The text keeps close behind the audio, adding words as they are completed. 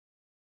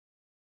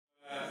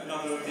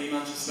co-founder of the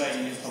Manchester State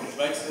Union's public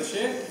debate this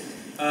year.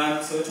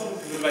 So the topic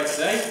of the debate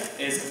today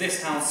is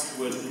this House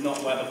would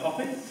not wear the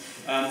poppy.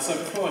 So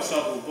before I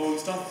start with the boring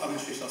stuff, I'm going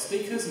to introduce our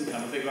speakers and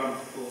have a big round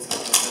of applause for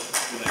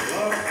who they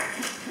are.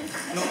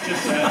 Not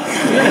just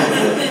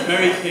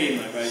very keen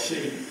though, very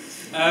keen.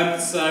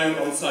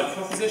 So on side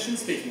proposition,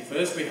 speaking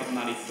first, we have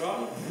Maddy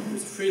Fry,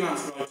 who's a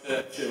freelance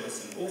writer,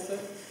 journalist and author.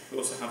 We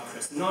also have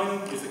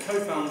Nineham, who's the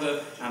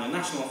co-founder and a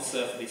national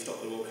officer for the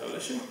Stop the War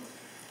Coalition.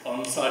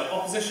 On side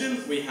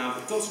opposition, we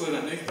have Dr.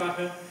 Lynette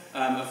Nuchenbacher,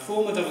 a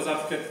former devil's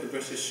advocate for the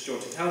British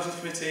Joint Intelligence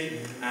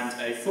Committee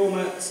and a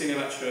former senior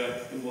lecturer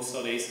in war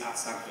studies at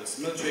Sandhurst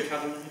Military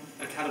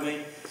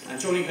Academy. And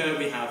joining her,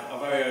 we have our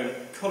very own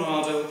Conor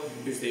Ardell,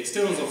 who's the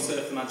externals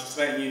officer for the Manchester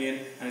State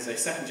Union and is a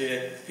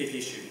second-year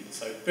PP student.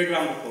 So, big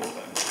round of applause for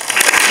them.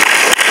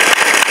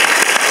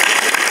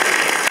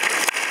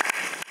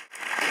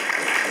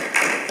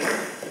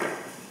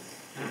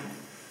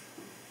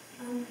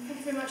 Thank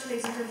you very much,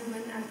 ladies and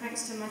gentlemen, and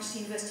thanks to Manchester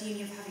University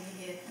Union for having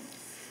me here.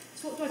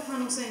 So what do I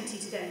plan on saying to you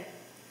today?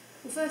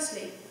 Well,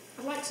 firstly,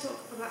 I'd like to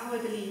talk about how I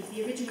believe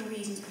the original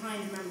reasons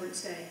behind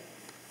Remembrance Day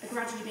are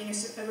gradually being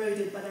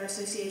eroded by their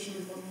association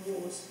with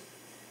modern wars.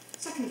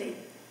 Secondly,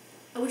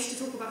 I wish to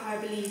talk about how I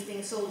believe being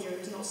a soldier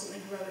is not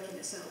something heroic in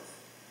itself.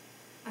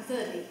 And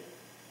thirdly,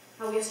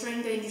 how we are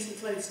straying dangerously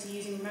close to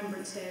using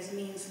Remembrance Day as a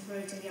means for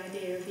promoting the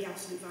idea of the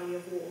absolute value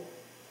of war,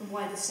 and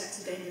why this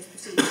sets a dangerous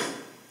precedent.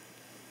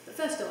 But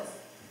first off,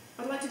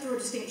 I'd like to draw a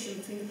distinction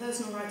between the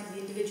personal right of the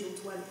individual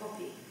to wear the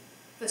poppy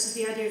versus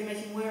the idea of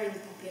making wearing the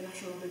poppy a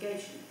national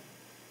obligation.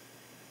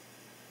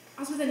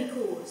 As with any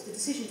cause, the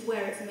decision to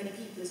wear it for many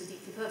people is a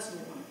deeply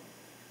personal one.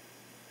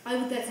 I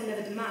would therefore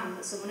never demand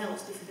that someone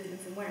else be forbidden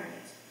from wearing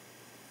it.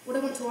 What I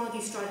want to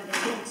argue stridently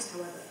against,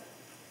 however,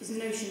 is the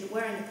notion that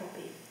wearing the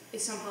poppy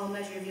is somehow a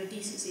measure of your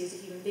decency as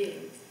a human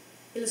being,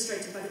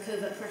 illustrated by the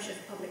covert pressure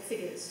for public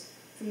figures,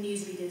 from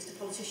newsreaders to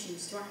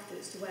politicians to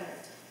actors, to wear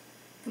it,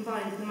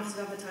 combined with the massive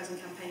advertising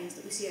campaigns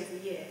that we see every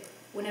year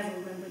whenever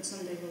Remembrance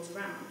Sunday rolls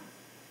around.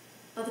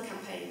 Other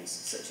campaigns,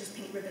 such as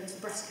pink ribbons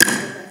for breast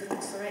cancer and red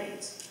ribbons for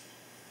AIDS,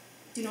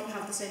 do not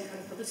have the same kind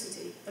of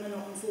publicity and are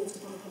not enforced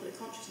upon the public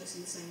consciousness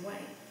in the same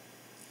way.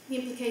 The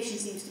implication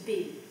seems to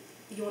be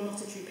that you are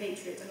not a true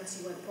patriot unless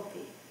you wear the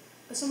poppy.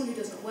 As someone who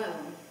does not wear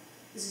one,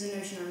 this is a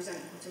notion I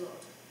resent quite a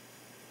lot.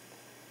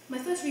 My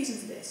first reason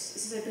for this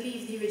is that I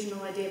believe the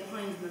original idea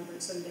behind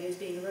Remembrance Sunday is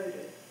being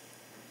eroded.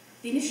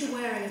 The initial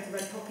wearing of the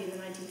red poppy in the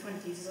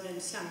 1920s, as I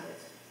understand it,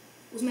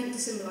 was meant to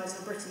symbolise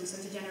how Britain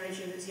sent a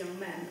generation of its young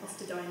men off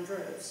to die in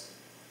droves,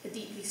 a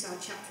deeply sad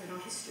chapter in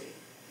our history,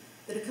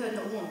 that occurred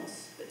not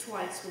once, but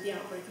twice with the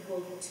outbreak of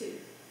World War II.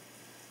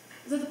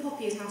 Although the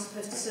poppy is now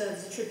supposed to serve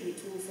as a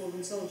tribute to all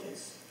fallen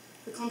soldiers,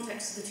 the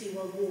context of the two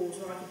world wars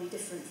were arguably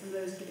different from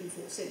those that have been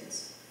fought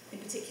since, in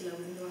particular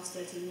within the last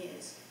 13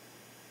 years.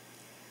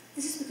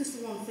 This is because,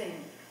 for one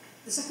thing,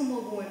 the Second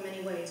World War in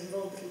many ways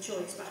involved little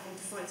choice but having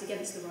to fight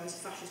against the rise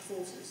of fascist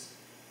forces.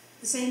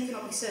 The same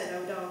cannot be said, I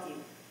would argue,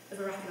 of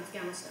Iraq and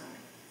Afghanistan,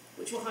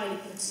 which were highly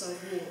politicised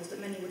wars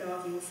that many would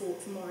argue were fought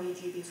for morally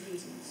dubious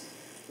reasons,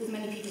 with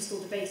many people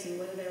still debating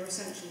whether they were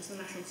essential to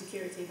the national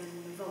security of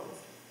anyone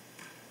involved.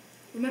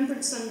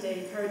 Remembrance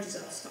Sunday encourages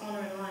us to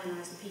honour and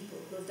lionise the people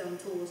who have done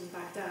tours of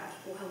Baghdad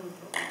or Helmand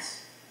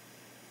province.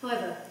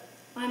 However,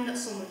 I am not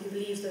someone who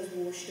believes those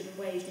wars should have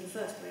been waged in the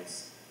first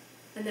place,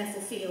 and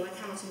therefore feel I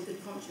cannot in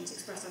good conscience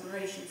express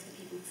admiration for the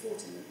people who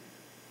fought in them.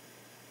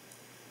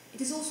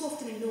 It is also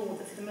often ignored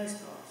that for the most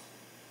part,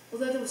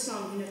 although there were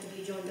some who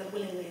notably joined up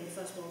willingly in the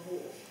First World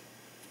War,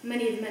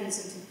 many of the men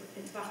sent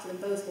into battle in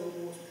both World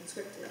Wars were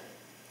conscripted.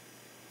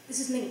 This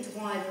is linked to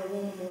why there are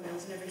war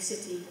memorials in every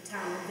city,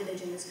 town and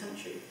village in this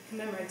country,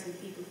 commemorating the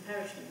people who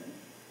perished in them.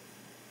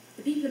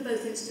 The people in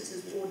both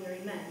instances were ordinary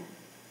men.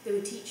 They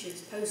were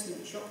teachers,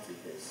 postmen,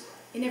 shopkeepers.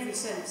 In every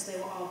sense, they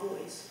were our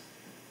boys.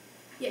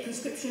 Yet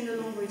conscription no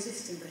longer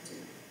exists in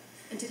Britain,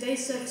 and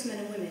today's servicemen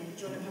and women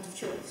join up out of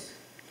choice.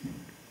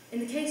 In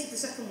the case of the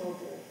Second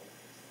World War,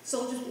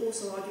 soldiers were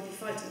also arguably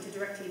fighting to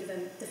directly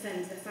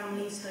defend their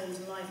families, homes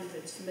and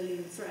livelihoods from a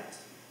looming threat.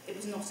 It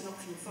was not an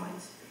optional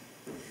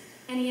fight.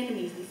 Any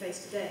enemies we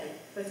face today,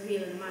 both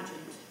real and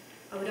imagined,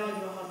 I would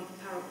argue are hardly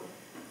comparable.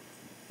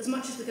 As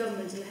much as the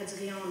government and the heads of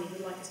the army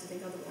would like us to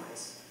think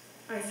otherwise,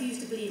 I refuse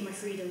to believe my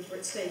freedoms were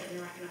at stake in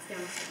Iraq and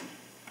Afghanistan.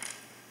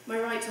 My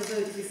right to a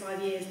vote every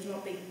 5 years was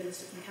not being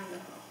administered from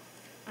Kandahar,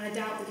 and I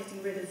doubt that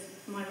getting rid of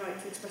my right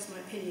to express my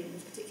opinion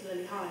was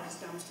particularly high on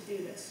Stamps to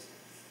do this.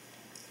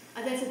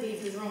 I therefore believe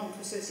it is wrong to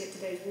associate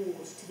today's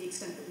wars, to the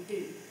extent that we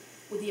do,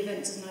 with the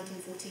events of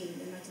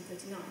 1914 and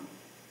 1939.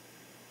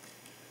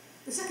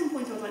 The second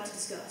point I would like to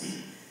discuss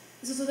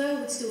is that although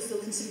I would still feel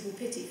considerable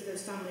pity for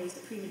those families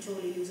that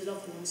prematurely lose a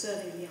loved one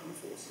serving in the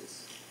armed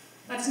forces,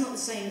 that is not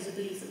the same as a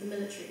belief that the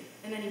military,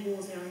 and any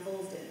wars they are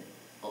involved in,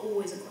 are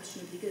always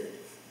unquestionably good.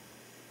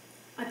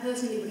 I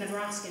personally would never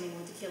ask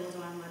anyone to kill or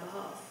die on my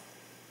behalf,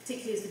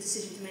 particularly as the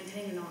decision to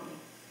maintain an army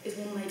is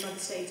one made by the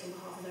state on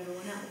behalf of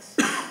everyone else,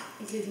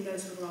 including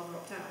those who would rather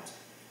opt out.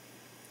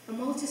 And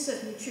while it is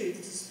certainly true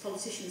that it is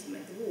politicians that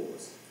make the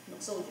wars,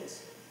 not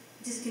soldiers,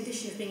 It is a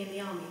condition of being in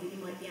the army that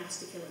you might be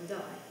asked to kill and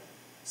die,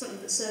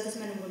 something that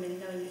servicemen and women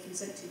knowingly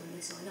consent to when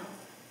they sign up.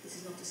 This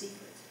is not a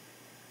secret.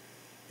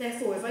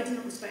 Therefore, if I do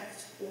not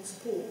respect or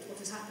support what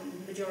has happened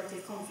in the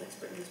majority of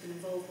conflicts Britain has been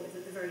involved with,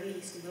 at the very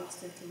least in the last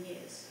 13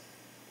 years,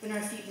 then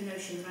I refute the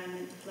notion that I am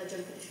meant to pledge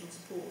unconditional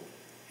support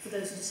for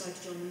those who decide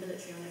to join the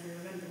military on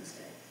every Remembrance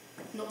Day,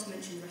 not to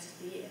mention the rest of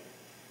the year.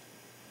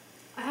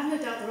 I have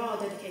no doubt there are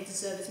dedicated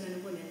servicemen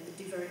and women that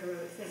do very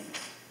heroic things.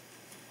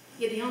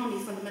 Yet the army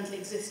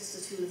fundamentally exists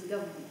as a tool of the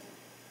government.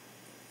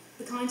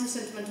 The kinds of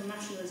sentimental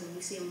nationalism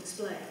we see on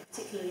display,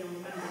 particularly on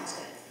Remembrance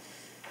Day,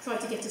 try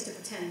to get us to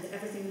pretend that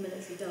everything the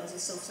military does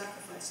is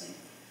self-sacrificing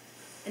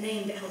and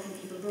aimed at helping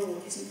people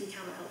abroad who simply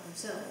cannot help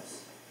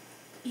themselves,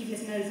 even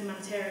if no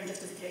humanitarian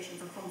justification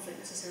for conflict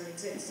necessarily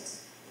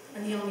exists,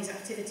 and the army's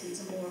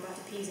activities are more about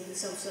appeasing the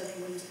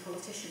self-serving whims of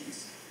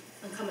politicians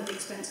and come at the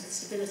expense of the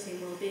stability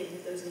and well-being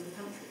of those in other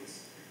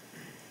countries.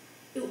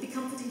 It would be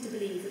comforting to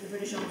believe that the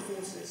British Armed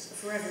Forces are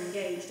forever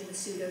engaged in the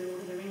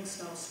pseudo-Lord of the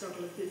Rings-style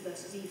struggle of good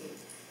versus evil,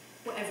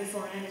 where every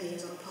foreign enemy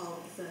is on a par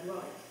with the Third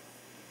Reich.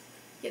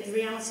 Yet the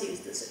reality is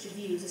that such a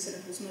view is a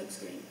cynical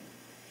smokescreen.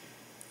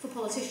 For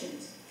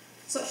politicians,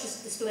 such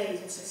displays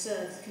also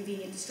serve as a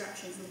convenient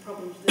distraction from the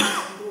problems of the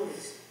own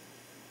borders,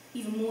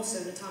 even more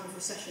so in a time of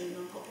recession and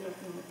unpopular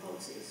economic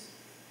policies.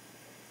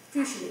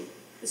 Crucially,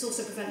 this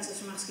also prevents us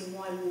from asking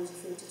why wars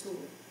are fought at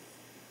all.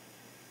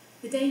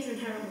 The danger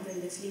inherent within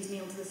this leads me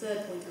on to the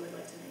third point I would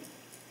like to make.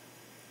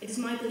 It is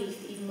my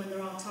belief that even when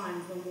there are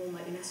times when war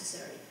might be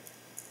necessary,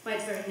 by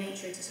its very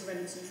nature it is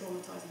horrendous and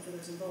traumatising for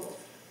those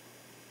involved.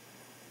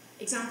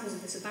 Examples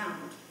of this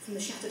abound, from the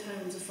shattered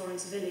homes of foreign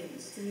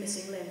civilians to the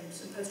missing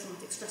limbs and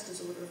post-traumatic stress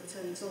disorder of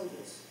returning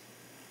soldiers.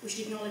 We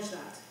should acknowledge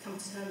that, come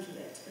to terms with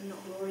it, and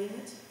not glory in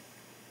it.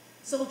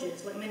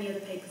 Soldiers, like many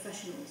other paid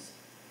professionals,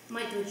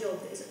 might do a job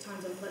that is at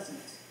times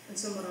unpleasant and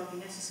some would argue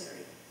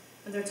necessary,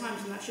 and there are times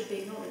when that should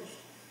be acknowledged.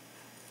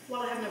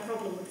 While I have no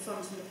problem with the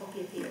funds from the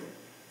Poppy Appeal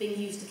being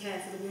used to care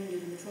for the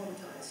wounded and the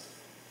traumatised,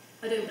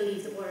 I don't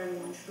believe that wearing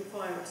one should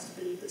require us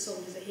to believe that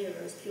soldiers are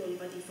heroes purely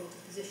by default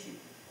of position,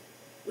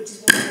 which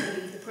is why I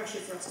believe the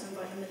pressure for us to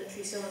invite the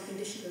military so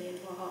unconditionally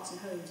into our hearts and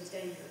homes is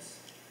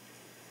dangerous.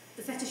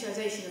 The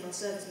fetishisation of our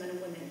servicemen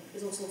and women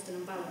is also often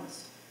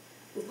unbalanced,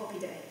 with Poppy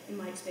Day, in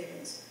my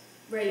experience,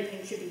 rarely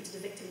paying tribute to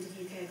the victims of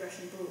UK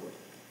aggression abroad,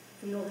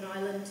 from Northern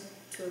Ireland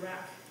to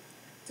Iraq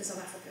to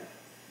South Africa,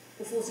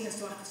 or forcing us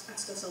to ask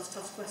ourselves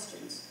tough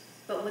questions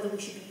about whether we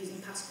should be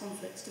using past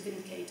conflicts to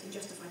vindicate and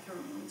justify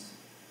current ones.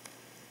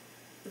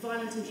 The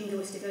violent and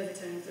jingoistic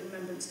overtones of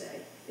Remembrance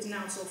Day is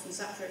now so often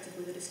saturated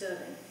with the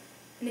disturbing,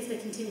 and if they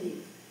continue,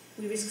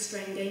 we risk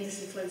straying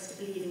dangerously close to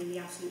believing in the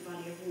absolute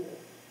value of war,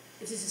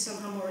 that this is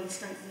somehow morally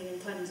strengthening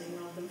and cleansing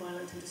rather than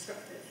violent and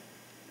destructive,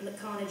 and that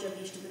carnage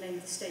unleashed in the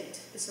name of the state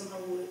is somehow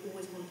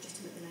always more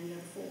legitimate than any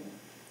other form.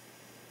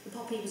 The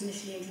poppy was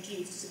initially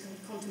introduced as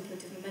a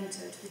contemplative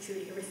memento to the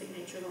truly horrific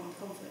nature of armed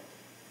conflict,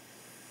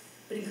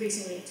 but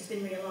increasingly it has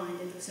been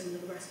realigned into a symbol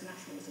of aggressive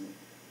nationalism.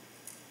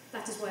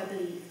 That is why I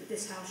believe that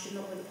this House should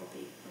not wear the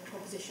poppy, and the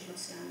proposition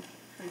must stand.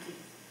 Thank you.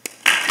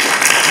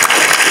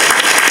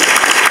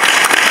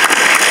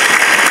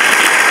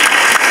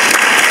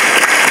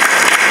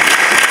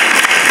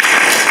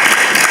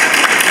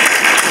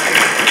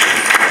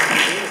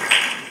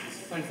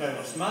 Thank you very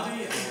much,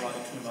 Maddy. I would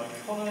like to invite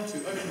Connor to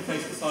open the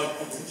place beside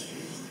opposition.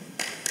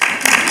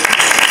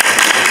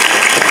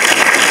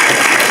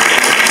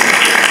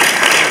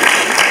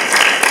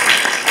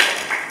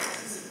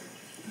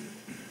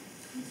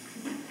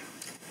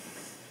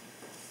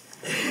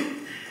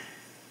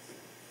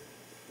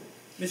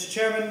 Mr.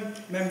 Chairman,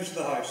 members of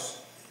the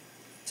House.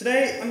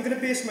 Today I'm going to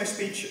base my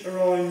speech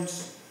around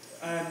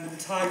the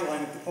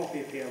tagline of the Poppy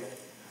Appeal,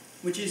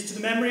 which is to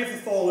the memory of the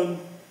fallen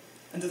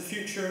and to the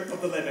future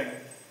of the living.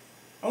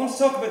 I want to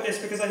talk about this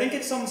because I think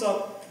it sums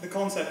up the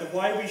concept of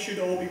why we should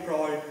all be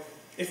proud,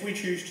 if we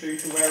choose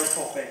to wear a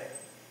poppy.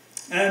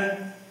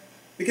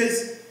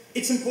 Because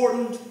it's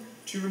important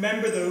to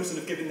remember those that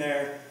have given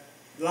their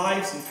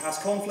lives in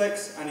past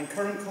conflicts and in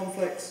current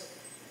conflicts.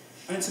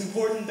 And it's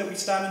important that we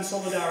stand in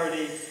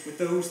solidarity with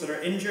those that are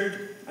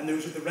injured and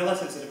those of the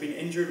relatives that have been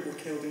injured or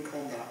killed in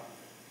combat.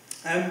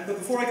 But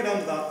before I get on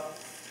to that,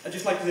 I'd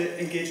just like to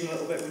engage in a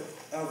little bit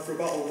of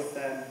rebuttal with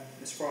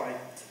Ms. Fry.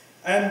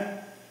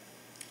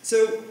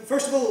 So,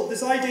 first of all,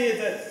 this idea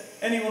that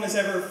anyone is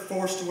ever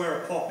forced to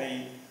wear a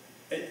poppy,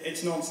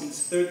 it's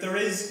nonsense. There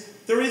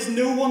is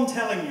no one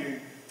telling you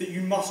that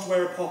you must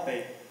wear a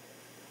poppy.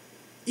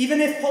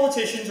 Even if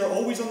politicians are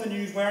always on the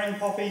news wearing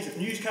poppies, if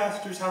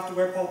newscasters have to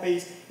wear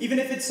poppies, even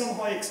if it's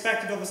somehow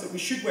expected of us that we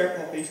should wear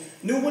poppies,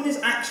 no one is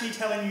actually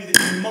telling you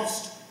that you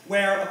must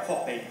wear a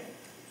poppy.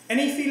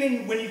 Any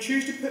feeling when you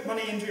choose to put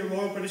money into your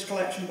Royal British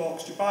Collection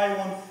box to buy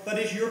one, that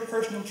is your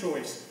personal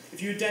choice,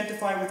 if you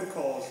identify with the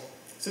cause.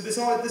 So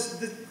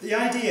the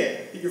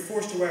idea that you're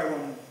forced to wear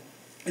one,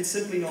 it's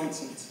simply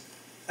nonsense.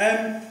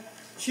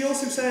 She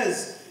also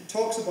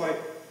talks about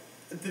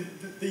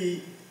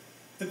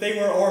that they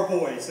were our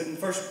boys in the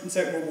First and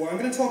Second World War. I'm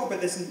going to talk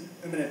about this in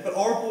a minute, but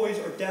our boys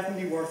are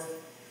definitely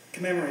worth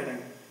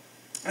commemorating.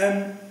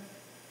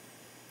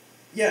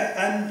 Yeah,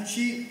 and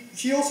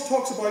she also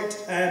talks about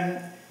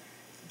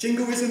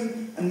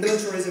jingoism and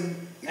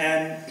militarism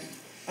and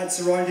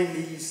surrounding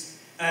these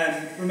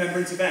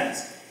remembrance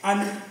events.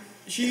 And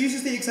she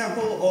uses the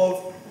example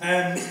of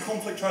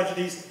conflict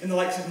tragedies in the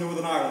likes of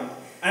Northern Ireland.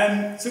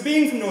 So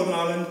being from Northern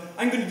Ireland,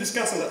 I'm going to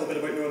discuss a little bit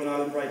about Northern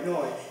Ireland right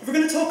now. If we're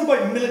going to talk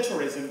about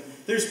militarism,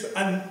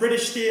 and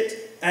British state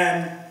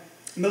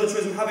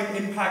militarism having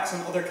impacts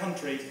on other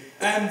countries,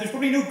 there's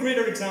probably no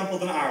greater example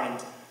than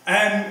Ireland,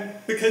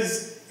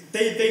 because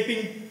they've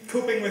been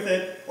coping with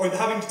it, or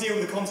having to deal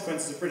with the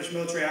consequences of British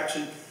military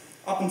action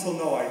up until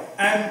now.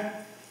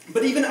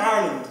 But even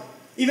Ireland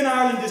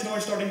is now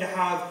starting to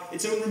have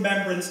its own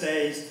remembrance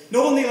days,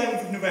 not on the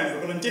 11th of November,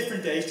 but on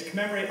different days to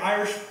commemorate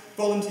Irish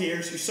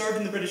volunteers who served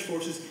in the British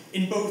forces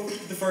in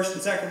both the First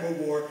and Second World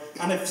War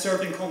and have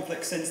served in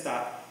conflict since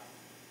that.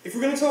 If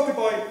we're going to talk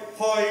about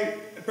how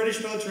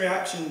British military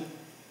action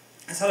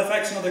has had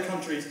effects on other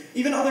countries,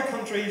 even other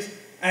countries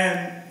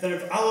that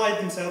have allied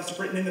themselves to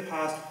Britain in the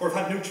past, or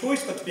have had no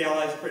choice but to be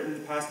allies of Britain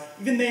in the past,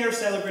 even they are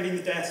celebrating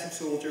the deaths of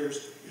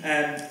soldiers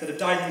that have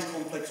died in these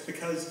conflicts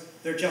because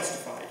they're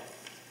justified.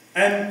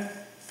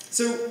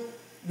 So,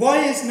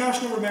 why is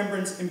national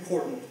remembrance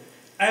important?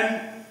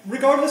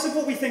 Regardless of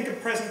what we think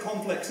of present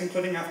conflicts,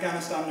 including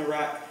Afghanistan and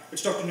Iraq,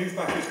 which Dr.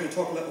 Newsbacher is going to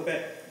talk a little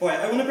bit about,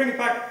 I want to bring it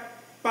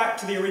back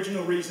to the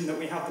original reason that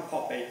we have the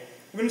poppy.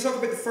 We're going to talk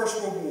about the First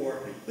World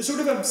War, the sort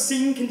of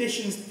obscene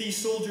conditions that these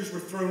soldiers were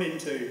thrown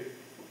into.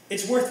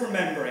 It's worth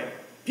remembering.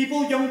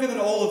 People younger than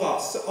all of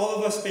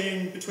us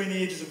being between the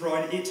ages of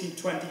around 18 to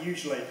 20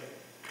 usually,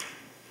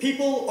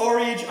 people our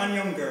age and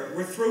younger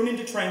were thrown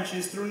into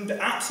trenches, thrown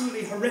into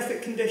absolutely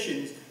horrific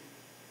conditions,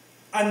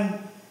 and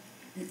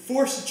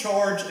forced to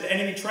charge at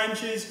enemy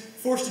trenches,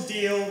 forced to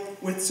deal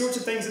with sorts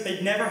of things that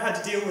they'd never had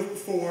to deal with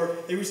before.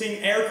 They were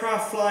seeing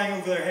aircraft flying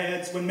over their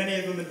heads when many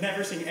of them had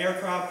never seen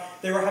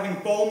aircraft. They were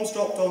having bombs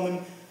dropped on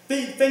them,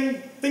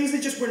 things they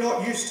just were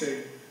not used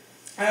to.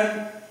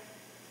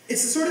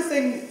 It's the sort of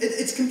thing,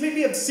 it's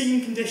completely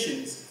obscene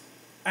conditions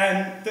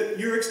that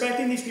you're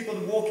expecting these people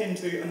to walk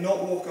into and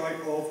not walk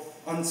out of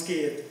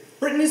unscathed.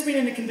 Britain has been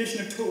in a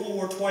condition of total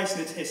war twice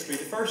in its history,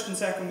 the First and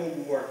Second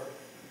World War.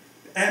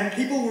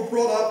 People were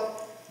brought up,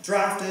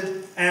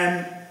 drafted,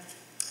 and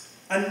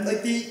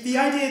like the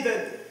idea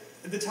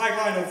that the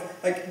tagline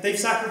of like they've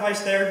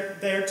sacrificed their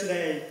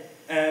today,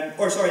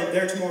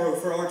 their tomorrow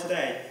for our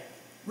today.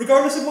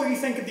 Regardless of what you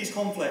think of these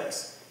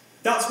conflicts,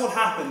 that's what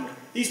happened.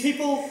 These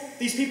people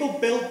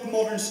built the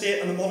modern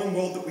state and the modern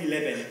world that we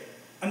live in.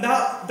 And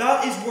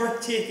that is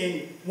worth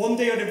taking one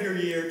day out of your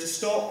year to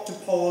stop, to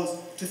pause,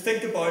 to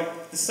think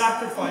about the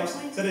sacrifice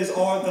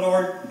that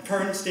our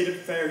current state of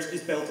affairs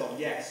is built on.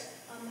 Yes?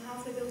 How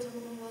have they built a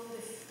modern world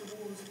if the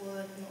wars were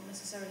not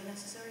necessarily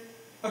necessary?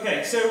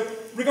 Okay, so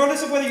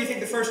regardless of whether you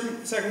think the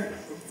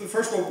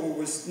First World War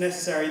was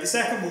necessary, the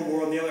Second World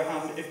War, on the other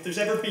hand, if there's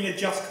ever been a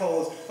just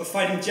cause of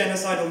fighting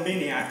genocidal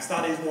maniacs,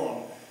 that is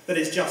one that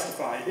is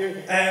justified.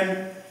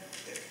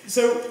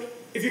 So,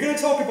 if you're going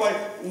to talk about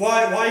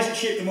why has it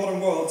shaped the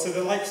modern world, so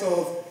the likes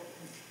of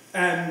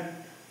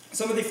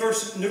some of the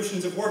first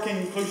notions of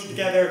working closer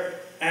together,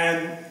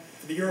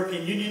 the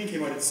European Union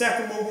came out of the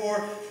Second World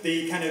War,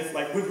 the kind of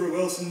like Woodrow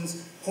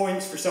Wilson's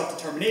points for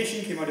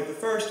self-determination came out of the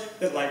first,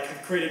 that like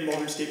have created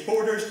modern state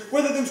borders.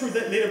 Whether those were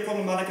later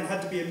problematic and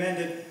had to be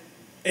amended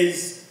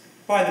is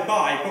by the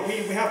by, but we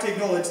have to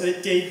acknowledge that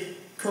it did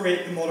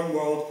create the modern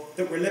world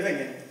that we're living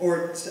in,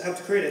 or help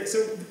to create it.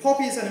 So the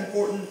poppy is then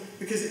important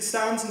because it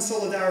stands in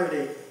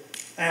solidarity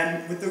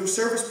with those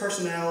service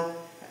personnel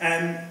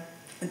and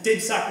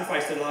did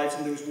sacrifice their lives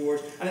in those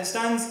wars, and it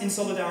stands in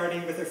solidarity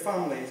with their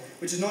families,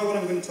 which is now what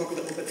I'm going to talk a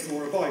little bit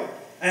more about.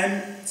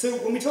 So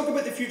when we talk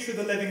about the future of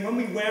the living, when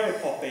we wear a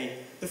poppy,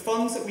 the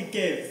funds that we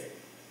give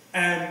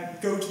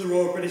go to the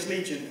Royal British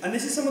Legion, and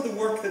this is some of the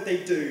work that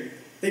they do.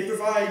 They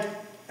provide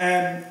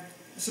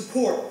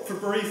support for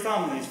bereaved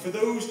families, for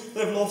those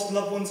that have lost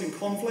loved ones in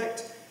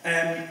conflict.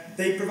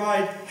 They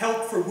provide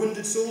help for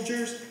wounded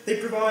soldiers. They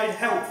provide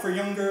help for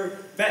younger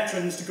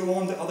veterans to go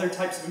on to other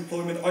types of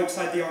employment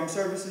outside the armed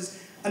services.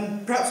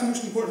 And perhaps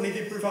most importantly,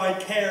 they provide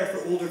care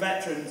for older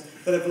veterans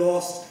that have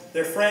lost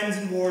their friends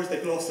in wars,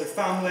 they've lost their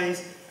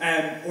families,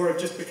 or have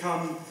just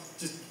become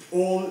just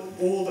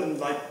old and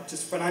like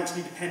just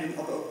financially dependent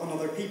on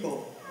other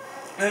people.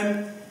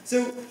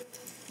 So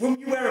when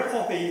you wear a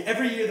poppy,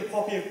 every year the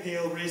Poppy of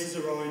Peel raises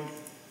around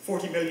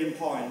 £40 million.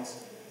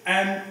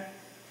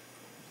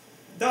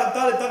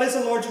 That is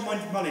a large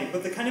amount of money,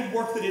 but the kind of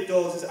work that it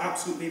does is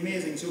absolutely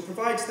amazing. So it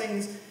provides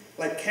things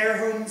like care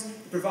homes,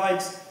 it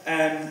provides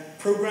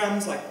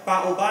programs like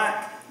Battle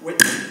Back,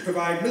 which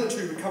provide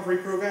military recovery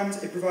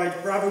programs, it provides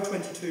Bravo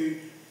 22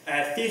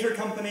 theatre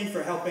company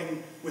for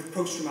helping with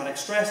post-traumatic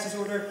stress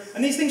disorder,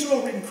 and these things are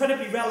all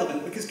incredibly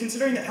relevant because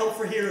considering that Help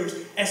for Heroes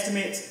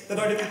estimates that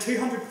out of the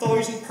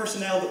 200,000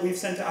 personnel that we've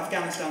sent to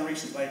Afghanistan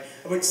recently,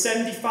 about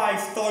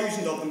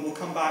 75,000 of them will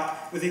come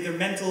back with either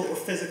mental or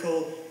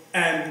physical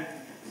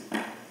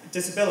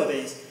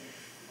disabilities.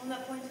 On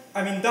that point?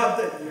 I mean,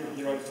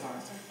 you're out of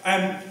time.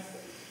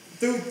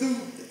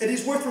 it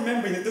is worth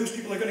remembering that those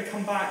people are going to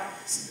come back,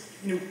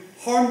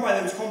 harmed by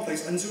those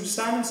conflicts, and so to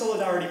stand in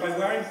solidarity by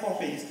wearing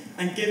poppies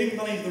and giving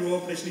money to the Royal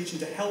British Legion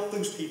to help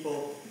those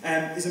people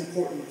is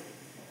important.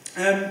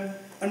 And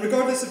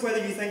regardless of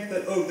whether you think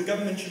that, the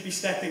government should be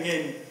stepping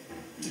in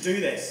to do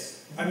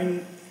this, I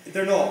mean,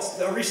 they're not.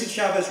 A recent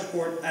Chavez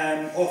report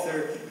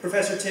author,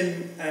 Professor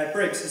Tim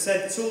Briggs, has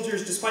said that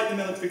soldiers, despite the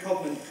military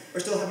covenant, are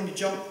still having to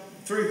jump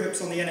through hoops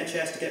on the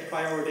NHS to get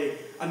priority,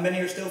 and many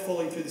are still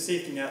falling through the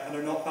safety net and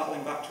are not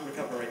battling back to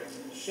recovery.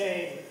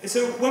 Shame.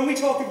 So when we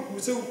talk,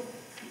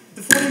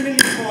 the £40 million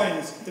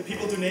that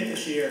people donate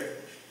this year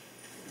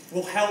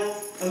will help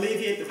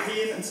alleviate the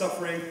pain and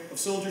suffering of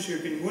soldiers who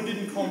have been wounded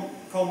in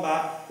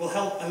combat, will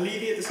help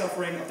alleviate the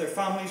suffering of their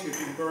families who have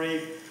been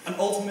bereaved, and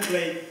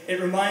ultimately it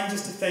reminds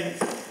us to think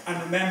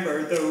and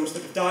remember those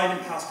that have died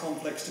in past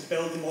conflicts to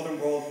build the modern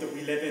world that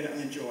we live in and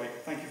enjoy.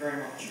 Thank you very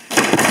much.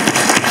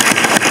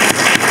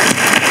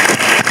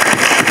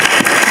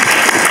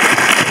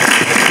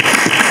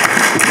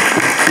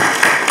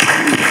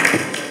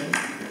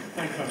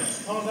 Thank you very much,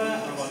 Father.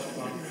 I'd like to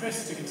invite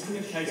Chris to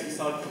continue the case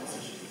beside the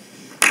conversation.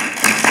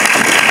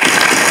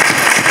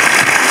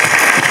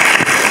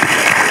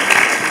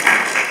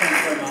 Thank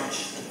you very much.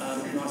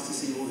 Nice to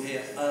see you all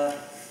here.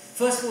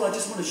 First of all, I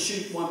just want to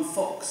shoot one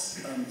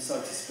fox, so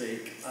to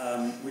speak,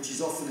 which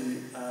is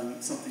often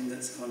something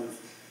that's kind of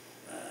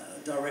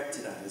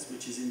directed at us,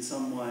 which is in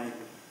some way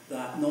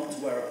that not to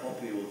wear a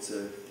poppy or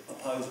to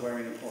oppose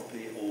wearing a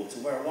poppy or to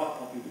wear a white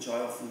poppy, which I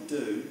often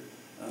do,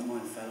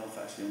 mine fell off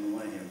actually on the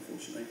way here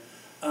unfortunately,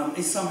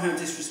 is somehow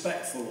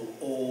disrespectful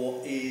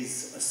or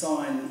is a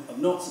sign of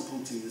not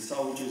supporting the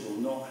soldiers or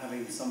not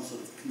having some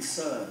sort of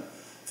concern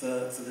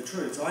for the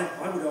troops.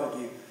 I would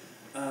argue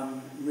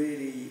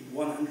really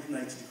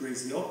 180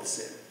 degrees the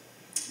opposite.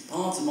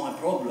 Part of my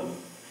problem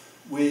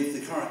with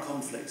the current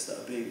conflicts that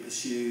are being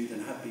pursued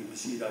and have been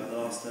pursued over the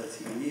last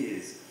 13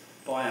 years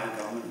by our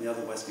government and the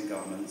other Western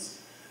governments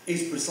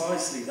is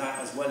precisely that,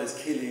 as well as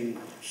killing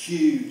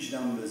huge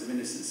numbers of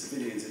innocent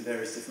civilians in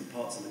various different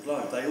parts of the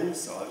globe, they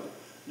also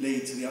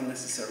lead to the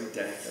unnecessary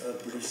death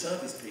of British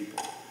service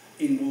people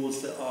in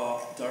wars that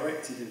are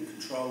directed and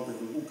controlled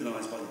and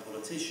organised by the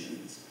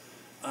politicians,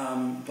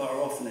 but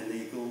are often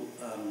illegal,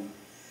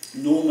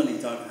 normally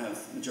don't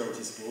have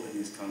majority support in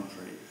this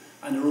country,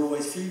 and are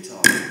always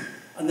futile.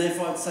 And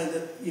therefore I'd say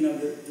that, in a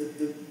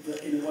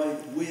way,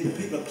 we're the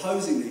people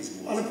opposing these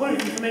wars. On a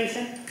point of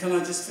information... Can I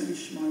just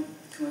finish my...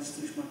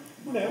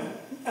 No.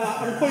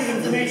 On a point of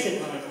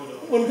information,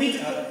 when we... He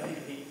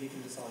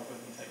can decide when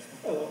he takes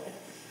one. Oh, okay.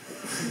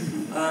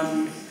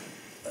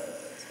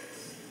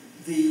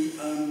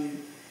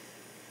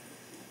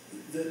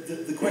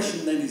 The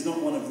question then is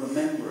not one of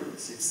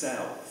remembrance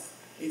itself.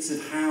 It's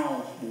of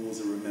how wars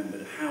are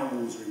remembered, how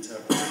wars are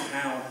interpreted,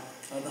 how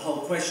the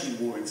whole question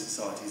of war in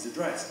society is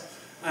addressed.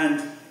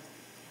 And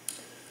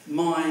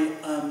my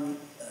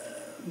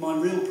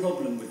real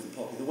problem with the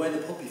poppy, the way the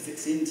poppy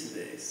fits into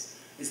this,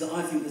 is that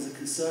I think there's a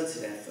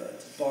concerted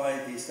effort by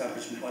the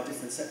establishment, by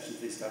different sections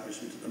of the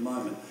establishment at the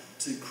moment,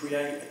 to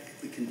create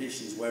the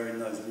conditions wherein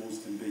those wars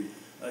can be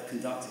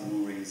conducted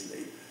more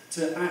easily,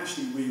 to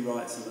actually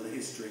rewrite some of the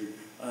history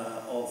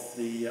of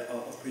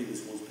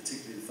previous wars,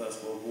 particularly the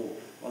First World War.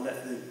 I'll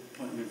let the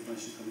point of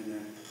information come in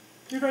there.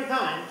 You're very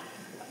kind.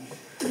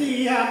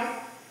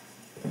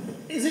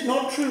 Is it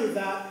not true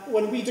that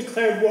when we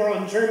declared war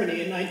on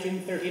Germany in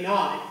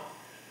 1939,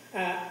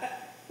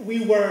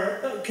 we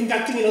were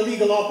conducting an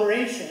illegal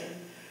operation?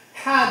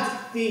 Had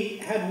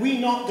we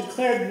not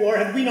declared war,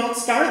 had we not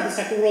started the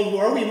Second World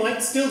War, we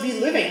might still be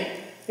living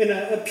in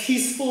a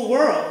peaceful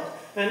world.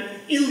 And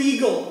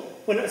illegal,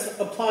 when it's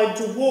applied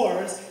to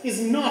wars, is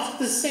not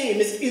the same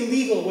as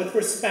illegal with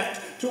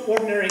respect to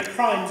ordinary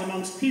crimes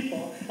amongst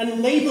people.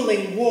 And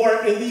labeling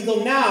war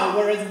illegal now,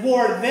 whereas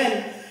war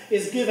then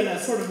is given a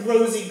sort of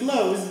rosy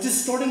glow, is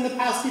distorting the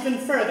past even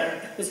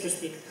further, Mr.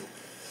 Speaker.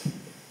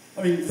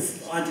 I mean,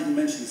 I didn't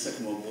mention the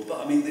Second World War, but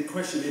I mean, the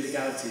question of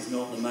illegality is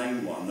not the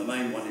main one. The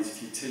main one is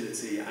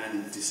futility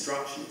and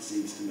destruction, it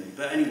seems to me.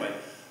 But anyway,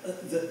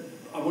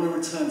 I want to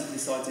return to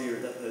this idea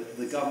that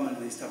the government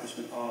and the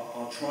establishment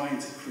are trying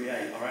to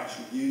create, are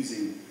actually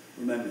using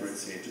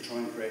remembrance here to try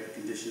and create the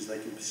conditions they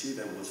can pursue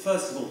their wars.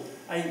 First of all,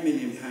 £8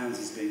 million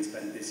is being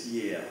spent this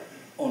year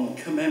on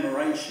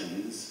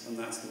commemorations, and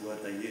that's the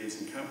word they use,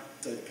 and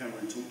David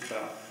Cameron talked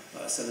about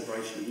a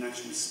celebration of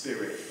national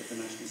spirit, of the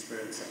national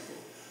spirit and so forth,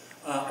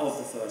 of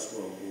the First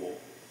World War.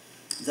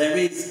 There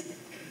is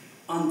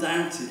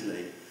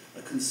undoubtedly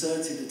a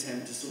concerted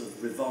attempt to sort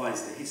of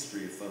revise the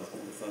history of the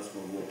First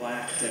World War by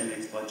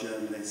academics, by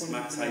journalists,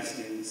 Max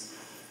Hastings,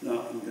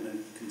 no, I'm going to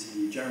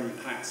continue, Jeremy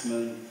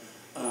Paxman,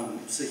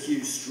 Sir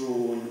Hugh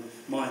Strawn,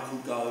 Michael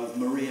Gove,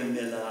 Maria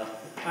Miller,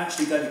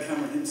 actually David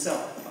Cameron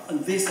himself.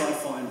 And this I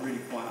find really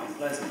quite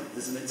unpleasant.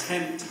 There's an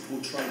attempt to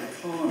portray the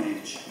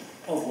carnage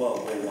of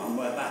World War I,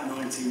 where about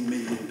 19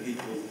 million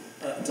people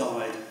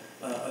died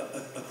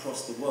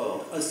across the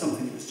world, as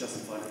something that was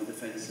justified in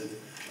defence of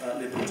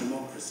liberal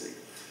democracy.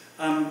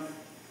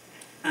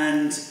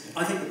 And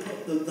I think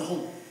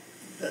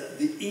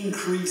the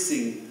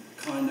increasing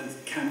kind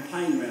of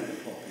campaign around the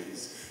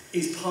poppies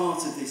is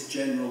part of this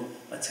general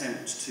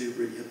attempt to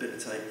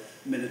rehabilitate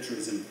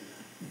militarism.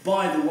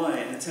 By the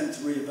way, an attempt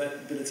to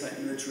rehabilitate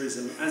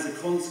militarism as a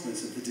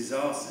consequence of the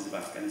disasters of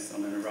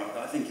Afghanistan and Iraq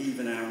that I think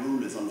even our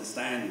rulers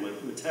understand were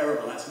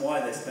terrible. That's why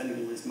they're spending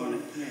all this money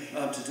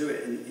to do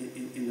it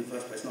in the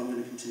first place. And I'm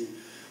going to continue.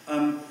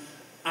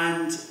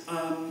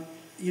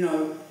 You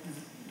know,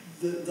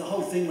 the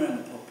whole thing around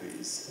the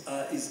poppies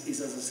is,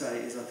 as I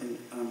say, is I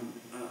think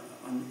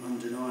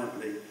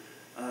undeniably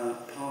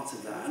part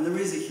of that. And there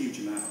is a huge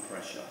amount of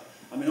pressure.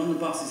 I mean, on the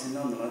buses in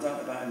London, I don't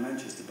know about in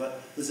Manchester,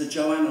 but there's a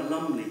Joanna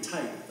Lumley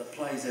tape that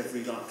plays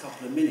every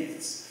couple of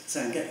minutes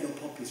saying, get your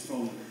poppies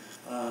from,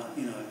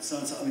 you know,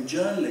 so-and-so. I mean,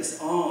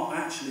 journalists are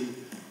actually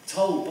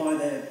told by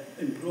their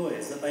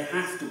employers that they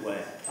have to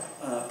wear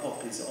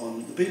poppies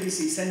on. The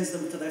BBC sends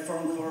them to their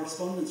foreign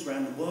correspondents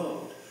around the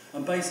world,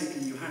 and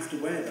basically you have to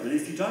wear them. And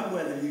if you don't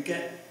wear them, you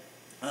get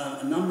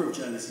a number of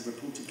journalists have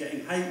reported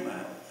getting hate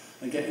mail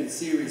and getting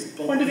serious...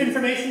 Point of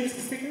information, Mr.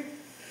 Speaker.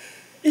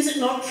 Is it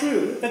not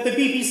true that the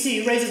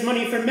BBC raises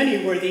money for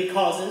many worthy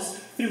causes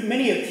through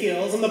many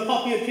appeals, and the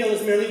poppy appeal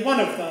is merely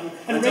one of them,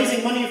 and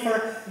raising money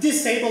for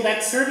disabled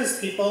ex-service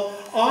people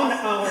on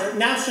our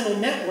national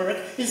network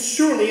is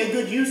surely a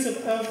good use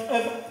of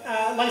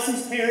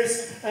licensed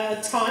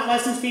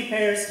fee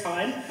payers'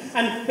 time,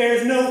 and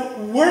bears no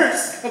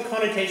worse a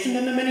connotation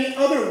than the many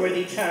other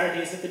worthy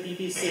charities that the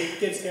BBC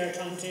gives their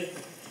time to?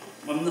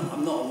 I'm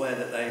not aware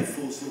that they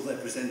force all their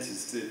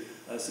presenters to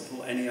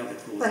support any other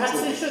cause.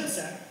 Perhaps they should,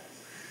 sir.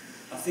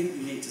 I think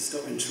you need to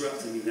stop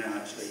interrupting me now,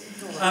 actually.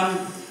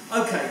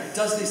 Okay,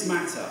 does this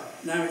matter?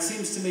 Now, it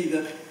seems to me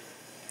that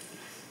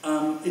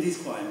it is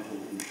quite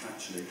important,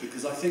 actually,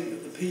 because I think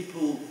that the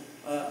people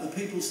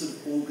sort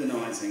of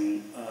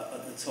organising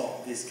at the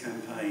top this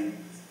campaign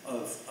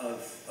of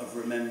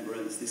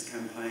remembrance, this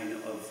campaign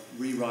of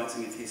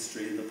rewriting of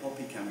history, and the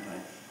poppy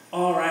campaign,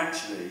 are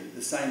actually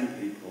the same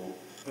people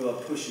who are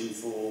pushing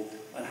for,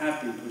 and have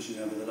been pushing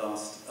over the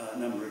last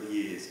number of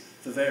years,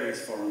 for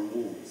various foreign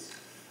wars.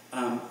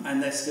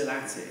 And they're still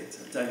at it.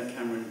 David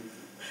Cameron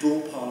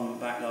brought Parliament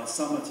back last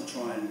summer to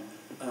try and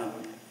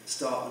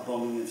start the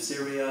bombing of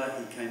Syria.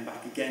 He came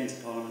back again to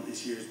Parliament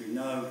this year, as we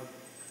know,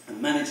 and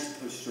managed to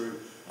push through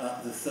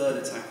the third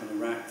attack on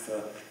Iraq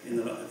in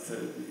the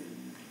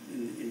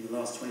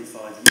last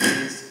 25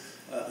 years.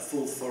 The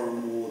fourth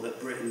foreign war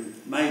that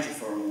major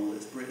foreign war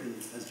that Britain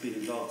has been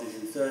involved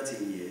in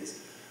 13 years.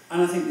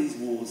 And I think these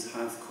wars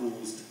have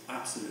caused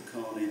absolute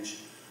carnage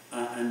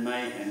and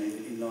mayhem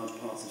in large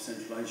parts of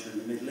Central Asia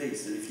and the Middle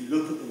East. And if you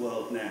look at the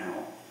world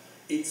now,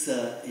 it's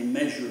an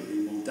immeasurably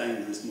more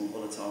dangerous, more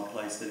volatile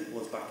place than it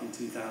was back in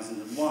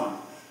 2001,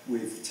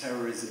 with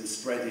terrorism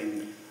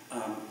spreading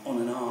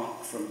on an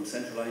arc from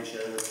Central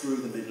Asia through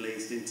the Middle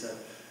East into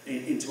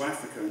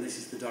Africa, and this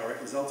is the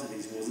direct result of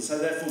these wars. And so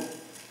therefore,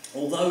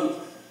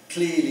 although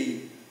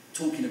clearly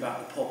talking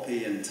about the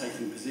poppy and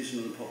taking position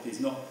on the poppy is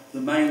not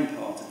the main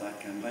part of that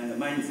campaign, the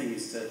main thing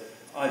is to,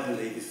 I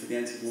believe, is for the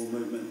anti-war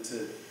movement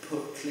to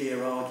put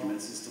clear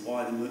arguments as to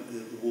why the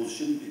wars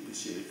shouldn't be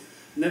pursued.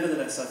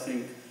 Nevertheless, I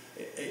think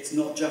it's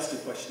not just a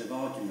question of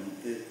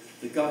argument.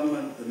 The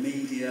government, the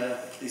media,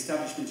 the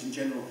establishment in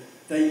general,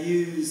 they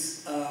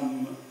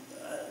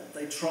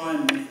try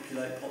and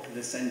manipulate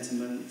popular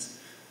sentiment.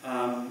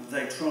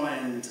 They try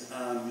and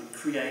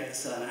create a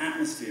certain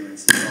atmosphere in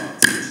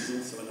society, which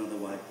is also another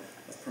way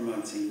of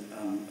promoting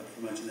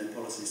their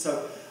policies.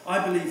 So I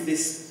believe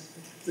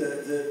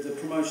the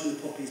promotion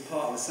of the poppy is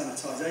part of a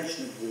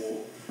sanitisation of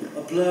war,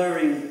 a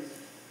blurring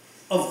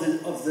of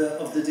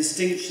the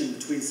distinction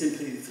between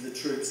sympathy for the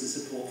troops and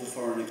support for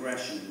foreign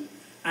aggression,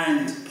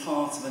 and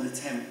part of an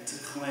attempt to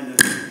kind of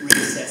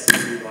reassess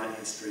and rewrite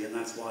history. And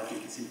that's why I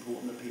think it's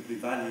important that people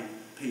who value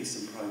peace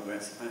and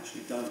progress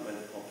actually don't wear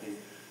the poppy,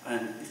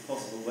 and if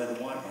possible wear the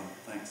white one.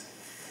 Thanks.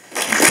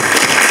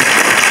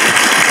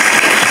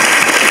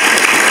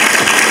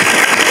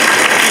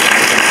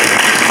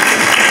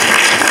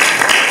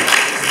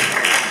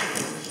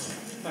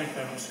 Thank you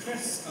very much,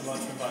 Chris. I'd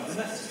like to invite the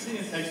next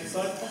senior patient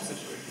side opposite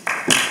group.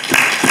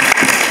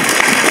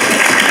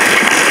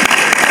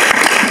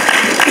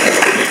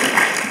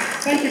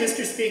 Thank you,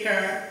 Mr.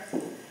 Speaker.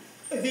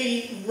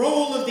 The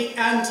role of the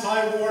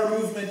anti-war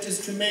movement is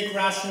to make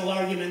rational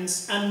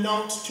arguments and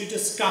not to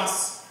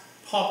discuss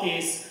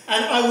poppies.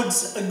 And I would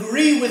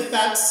agree with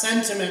that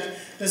sentiment,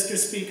 Mr.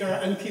 Speaker,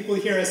 and people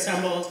here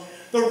assembled.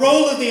 The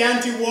role of the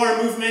anti-war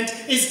movement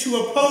is to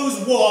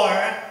oppose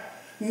war,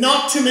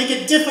 not to make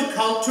it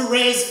difficult to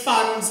raise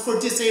funds for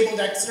disabled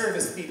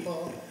ex-service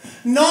people,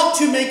 not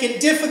to make it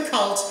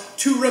difficult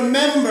to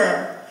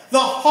remember the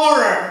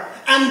horror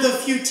and the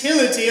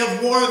futility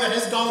of war that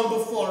has gone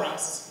before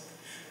us.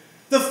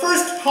 The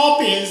first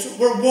poppies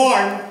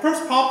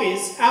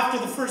after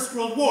the First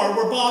World War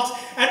were bought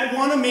at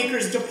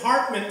Wanamaker's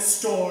department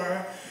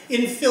store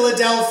in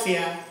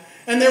Philadelphia,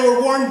 and they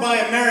were worn by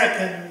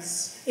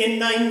Americans in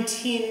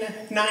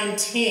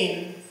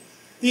 1919.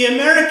 The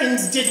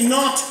Americans did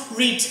not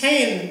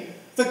retain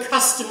the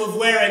custom of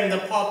wearing the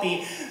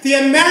poppy. The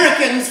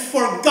Americans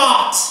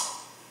forgot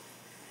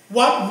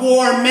what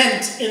war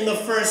meant in the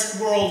First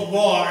World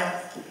War.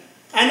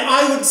 And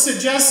I would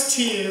suggest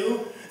to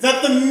you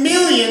that the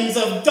millions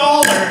of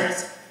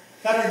dollars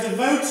that are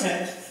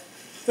devoted,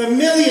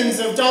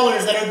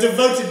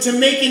 to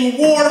making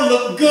war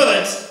look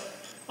good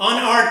on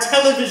our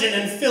television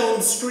and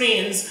film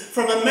screens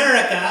from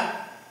America,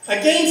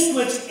 against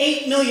which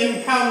 £8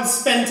 million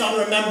spent on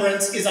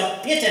Remembrance is a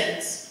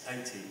pittance.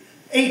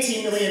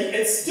 80 million,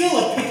 it's still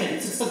a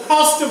pittance. It's the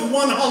cost of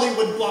one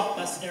Hollywood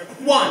blockbuster.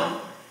 One.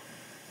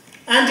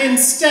 And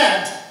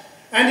instead,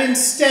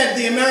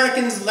 the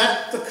Americans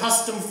let the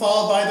custom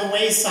fall by the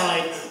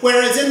wayside,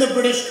 whereas in the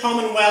British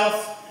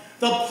Commonwealth,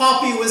 the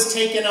poppy was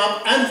taken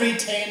up and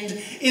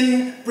retained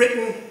in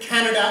Britain,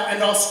 Canada,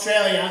 and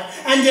Australia.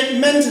 And it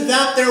meant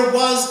that there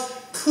was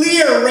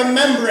clear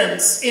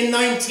remembrance in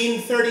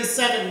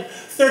 1937,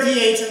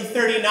 38, and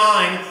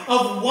 39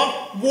 of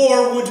what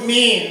war would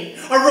mean.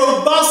 A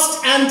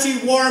robust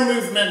anti-war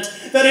movement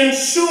that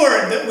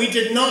ensured that we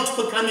did not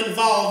become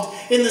involved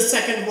in the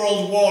Second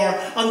World War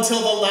until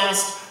the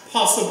last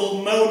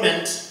possible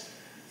moment.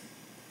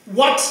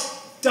 What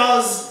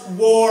does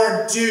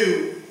war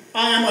do?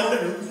 I am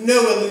under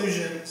no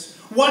illusions.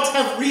 What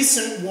have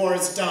recent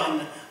wars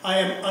done? I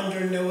am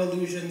under no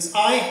illusions.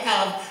 I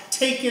have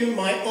taken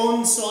my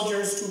own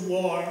soldiers to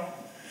war.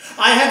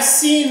 I have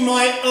seen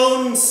my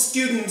own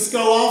students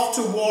go off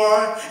to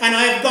war, and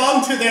I have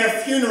gone to their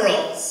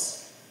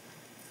funerals.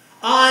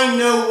 I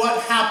know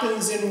what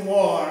happens in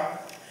war.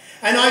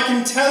 And I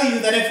can tell you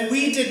that if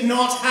we did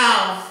not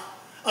have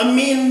a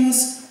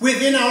means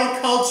within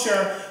our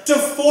culture to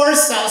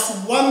force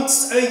us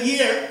once a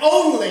year,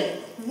 only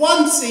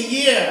once a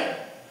year,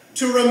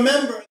 to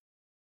remember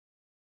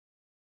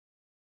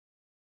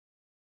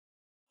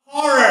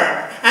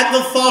horror at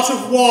the thought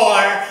of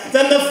war,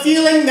 then the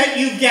feeling that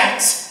you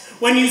get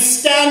when you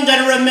stand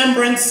at a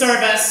remembrance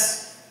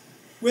service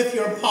with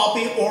your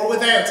poppy or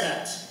without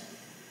it.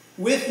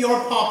 With your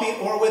poppy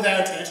or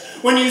without it.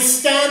 When you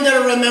stand at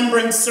a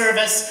remembrance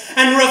service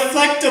and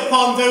reflect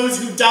upon those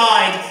who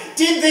died.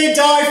 Did they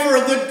die for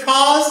a good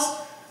cause?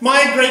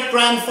 My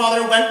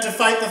great-grandfather went to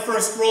fight the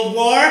First World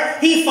War.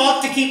 He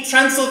fought to keep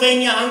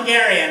Transylvania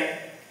Hungarian.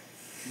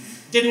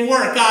 Didn't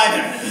work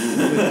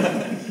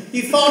either.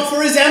 He fought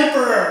for his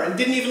emperor and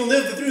didn't even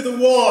live through the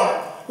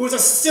war. Who was a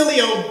silly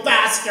old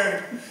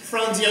bastard,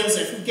 Franz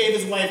Josef, who gave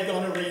his wife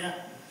gonorrhea.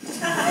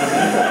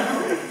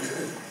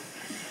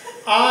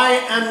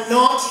 I am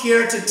not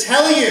here to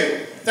tell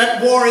you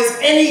that war is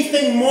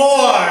anything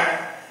more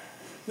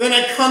than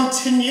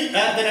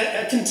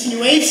a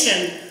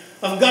continuation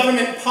of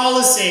government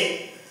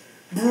policy,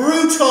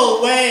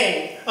 brutal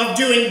way of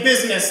doing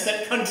business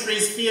that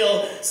countries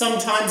feel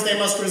sometimes they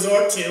must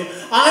resort to.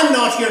 I'm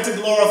not here to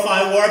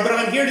glorify war, but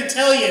I'm here to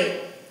tell you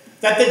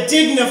that the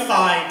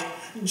dignified,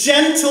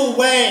 gentle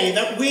way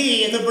that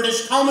we in the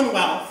British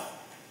Commonwealth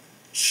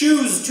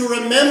choose to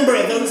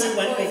remember those who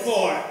went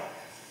before.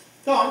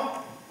 Go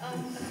on. A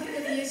couple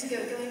of years ago,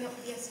 going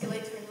up the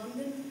escalator in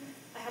London,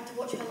 I had to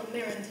watch Helen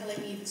Mirren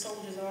telling me that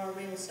soldiers are our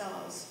real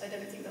stars. I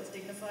don't think that's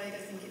dignified. I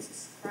think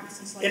it's crass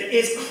and slightly... It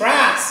is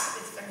crass.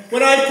 It's very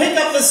when I pick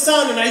up the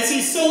Sun and I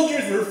see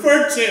soldiers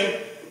referred to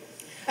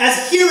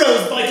as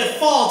heroes by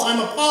default, I'm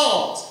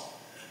appalled.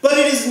 But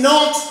it is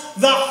not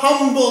the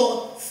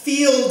humble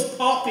field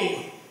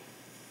poppy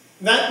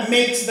that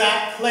makes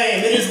that claim.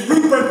 It is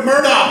Rupert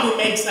Murdoch who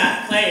makes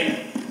that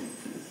claim.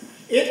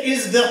 It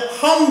is the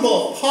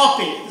humble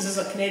poppy. This is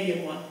a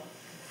Canadian one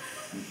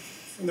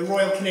from the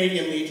Royal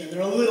Canadian Legion.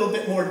 They're a little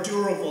bit more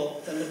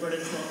durable than the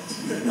British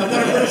ones. I've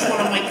got a British one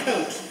on my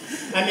coat.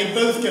 I made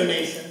both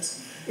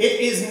donations.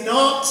 It is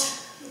not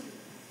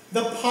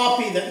the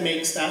poppy that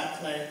makes that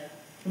claim.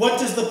 What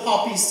does the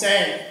poppy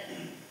say?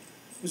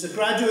 It was a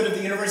graduate of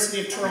the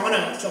University of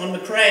Toronto, John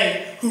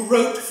McCrae, who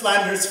wrote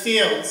Flanders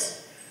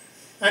Fields.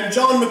 And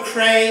John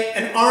McCrae,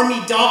 an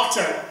army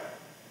doctor,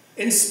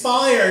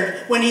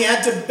 inspired when he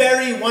had to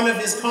bury one of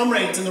his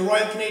comrades in the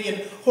Royal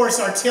Canadian Horse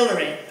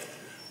Artillery.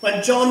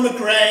 When John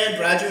McCrae, a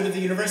graduate of the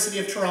University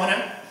of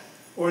Toronto,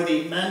 or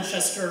the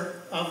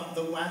Manchester of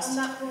the West... On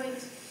that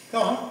point...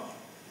 Go on.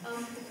 The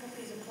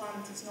poppy is a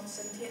plant, it's not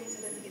sentient,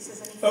 I don't think it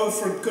says anything. Oh,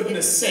 for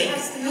goodness sake.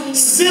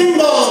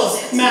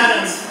 Symbols,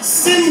 madam.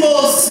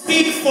 Symbols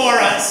speak for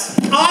us.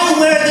 I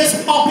wear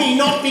this poppy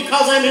not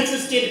because I'm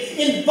interested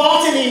in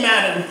botany,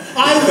 madam.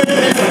 I wear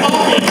this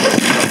poppy...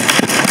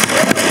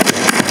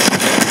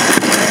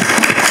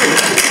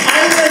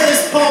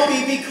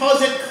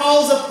 because it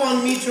calls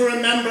upon me to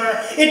remember.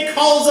 It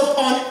calls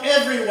upon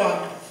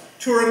everyone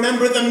to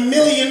remember the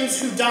millions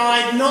who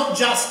died, not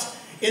just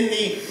in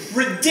the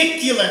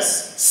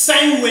ridiculous,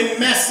 sanguine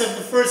mess of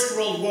the First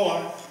World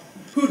War,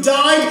 who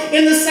died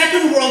in the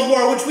Second World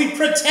War, which we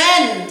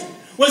pretend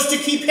was to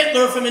keep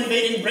Hitler from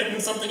invading Britain,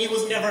 something he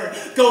was never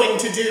going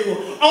to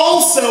do.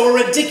 Also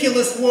a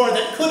ridiculous war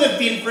that could have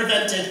been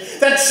prevented,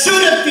 that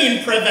should have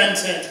been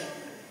prevented.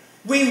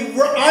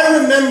 I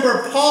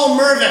remember Paul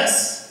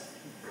Mervis,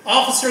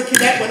 officer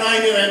cadet when I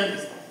knew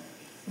him,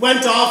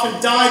 went off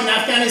and died in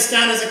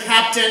Afghanistan as a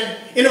captain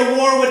in a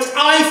war which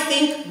I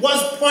think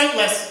was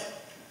pointless.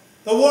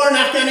 The war in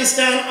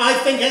Afghanistan, I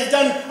think, has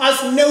done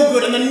us no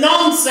good. And the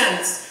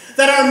nonsense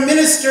that our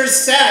ministers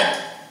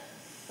said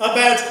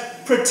about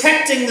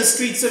protecting the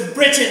streets of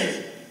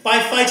Britain by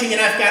fighting in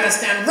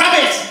Afghanistan,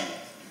 rubbish!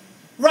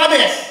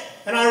 Rubbish!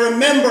 And I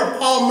remember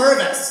Paul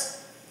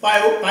Mervis by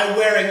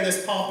wearing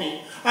this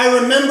poppy.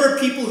 I remember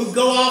people who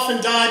go off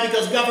and die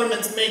because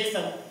governments make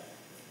them.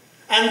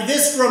 And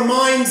this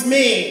reminds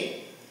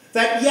me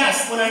that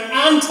yes, when an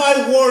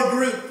anti-war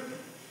group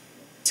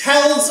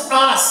tells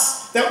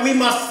us that we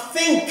must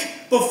think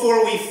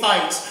before we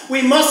fight,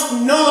 we must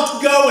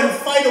not go and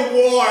fight a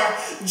war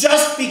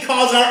just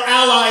because our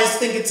allies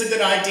think it's a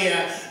good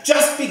idea,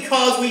 just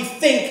because we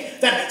think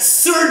that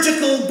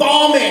surgical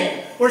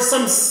bombing or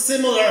some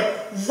similar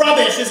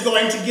rubbish is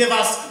going to give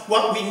us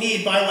what we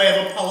need by way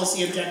of a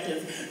policy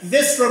objective.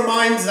 This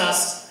reminds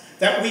us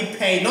that we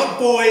pay, not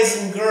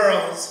boys and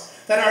girls,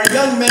 that our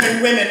young men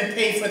and women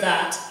pay for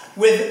that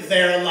with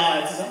their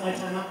lives. Is that my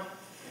time up?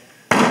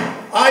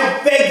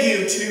 I beg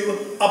you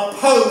to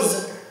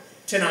oppose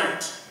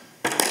tonight.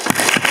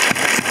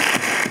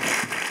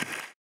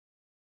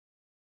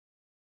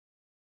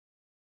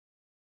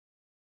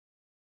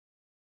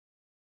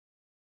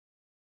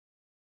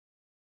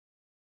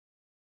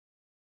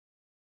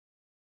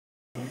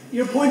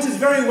 Your point is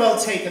very well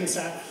taken,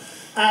 sir.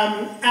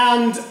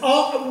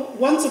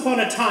 Once upon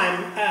a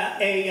time,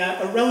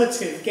 a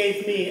relative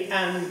gave me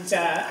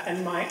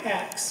and my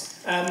ex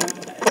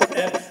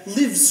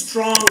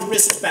Livestrong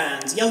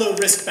wristbands, yellow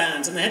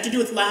wristbands, and they had to do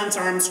with Lance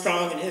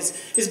Armstrong and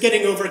his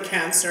getting over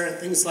cancer and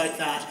things like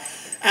that.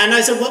 And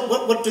I said,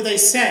 what do they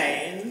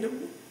say?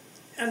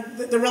 And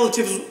the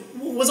relative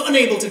was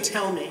unable to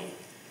tell me.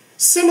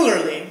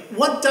 Similarly,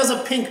 what does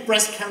a pink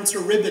breast cancer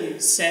ribbon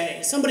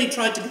say? Somebody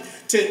tried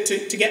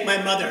to get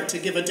my mother to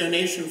give a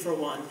donation for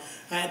one.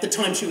 At the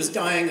time she was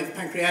dying of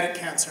pancreatic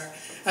cancer.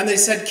 And they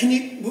said,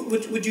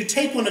 would you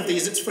take one of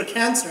these? It's for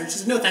cancer. And she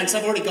said, no thanks,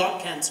 I've already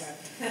got cancer.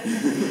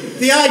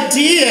 The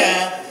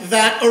idea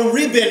that a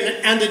ribbon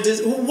and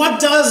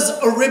what does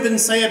a ribbon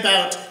say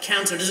about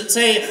cancer? Does it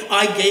say,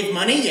 I gave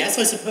money? Yes,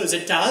 I suppose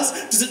it does.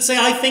 Does it say,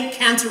 I think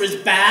cancer is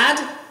bad?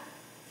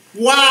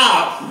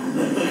 Wow!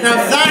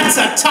 Now that's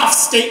a tough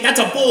statement, that's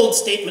a bold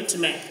statement to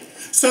make.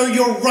 So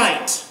you're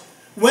right.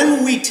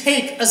 When we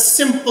take a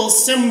simple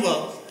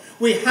symbol,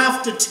 we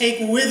have to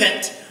take with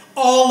it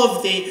all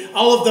of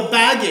the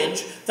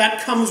baggage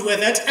that comes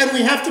with it, and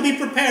we have to be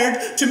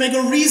prepared to make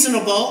a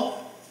reasonable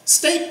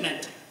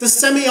statement. The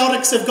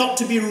semiotics have got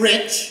to be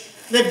rich,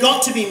 they've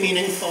got to be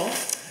meaningful,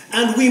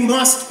 and we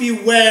must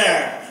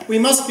beware. We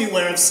must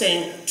beware of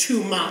saying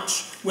too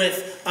much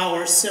with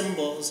our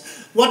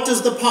symbols. What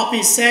does the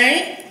poppy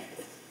say?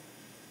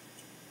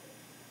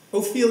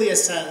 Ophelia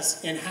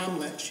says in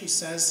Hamlet, she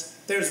says,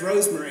 there's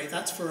rosemary,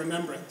 that's for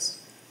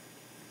remembrance.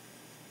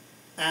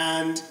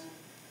 And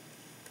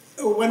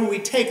when we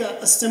take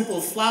a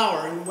simple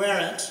flower and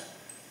wear it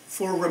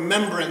for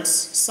Remembrance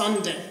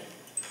Sunday,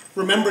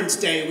 Remembrance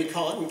Day we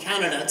call it in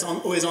Canada, it's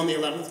always on the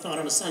 11th, not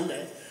on a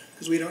Sunday,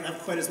 because we don't have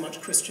quite as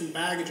much Christian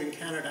baggage in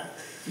Canada.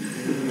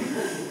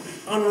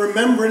 On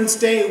Remembrance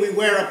Day we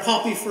wear a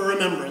poppy for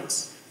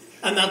remembrance,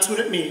 and that's what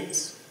it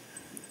means.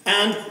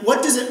 And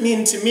what does it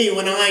mean to me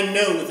when I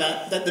know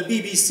that the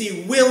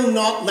BBC will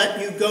not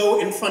let you go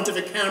in front of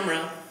a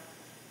camera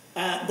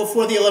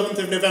before the 11th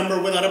of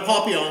November without a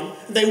poppy on?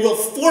 They will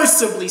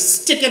forcibly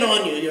stick it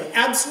on you. You're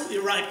absolutely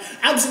right.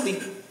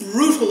 Absolutely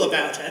brutal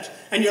about it.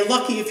 And you're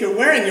lucky if you're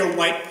wearing your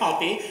white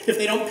poppy, if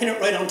they don't pin it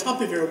right on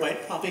top of your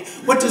white poppy.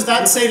 What does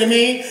that say to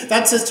me?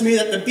 That says to me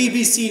that the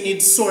BBC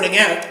needs sorting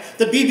out.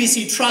 The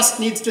BBC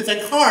Trust needs to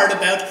think hard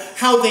about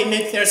how they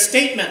make their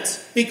statements.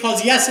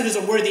 Because yes, it is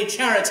a worthy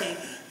charity,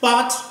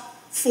 but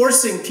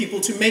forcing people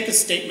to make a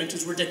statement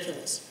is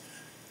ridiculous.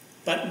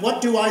 But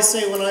what do I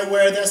say when I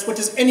wear this? What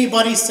does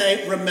anybody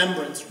say?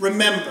 Remembrance.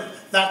 Remember.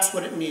 That's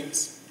what it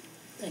means.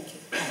 Thank you.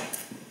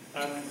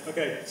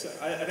 Okay, so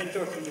I think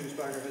Dr.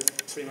 Newsberger has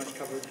pretty much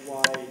covered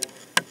why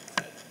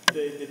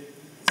the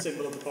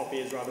symbol of the poppy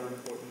is rather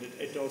important.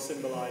 It does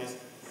symbolise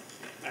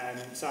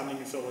standing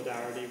in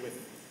solidarity with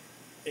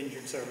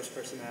injured service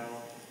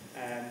personnel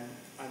and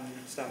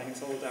standing in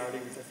solidarity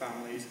with their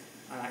families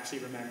and actually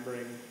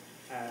remembering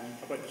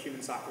about the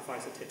human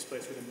sacrifice that takes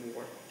place within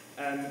war.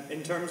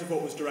 In terms of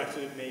what was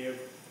directed at me of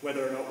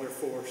whether or not we're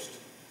forced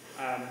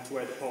to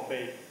wear the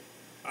poppy,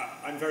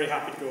 I'm very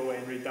happy to go away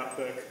and read that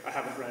book. I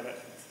haven't read it,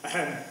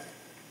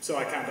 so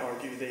I can't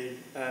argue the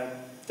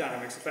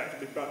dynamics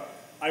effectively, but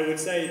I would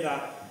say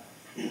that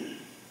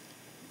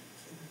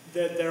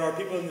there are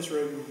people in this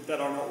room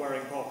that are not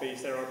wearing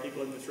poppies, there are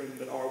people in this room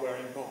that are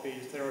wearing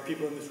poppies, there are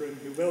people in this room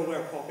who will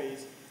wear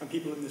poppies, and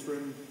people in this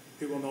room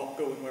who will not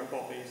go and wear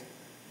poppies.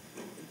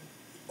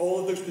 All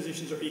of those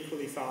positions are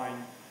equally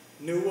fine.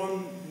 No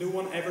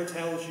one ever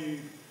tells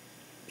you,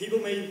 people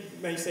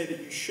may say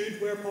that you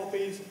should wear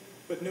poppies,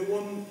 but no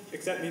one,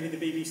 except maybe the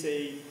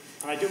BBC,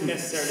 and I don't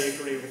necessarily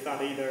agree with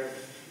that either,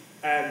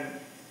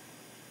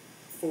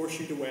 force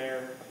you to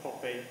wear a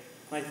poppy.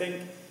 And I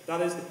think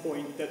that is the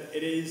point, that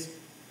it is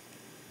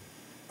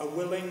a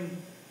willing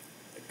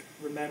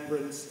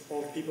remembrance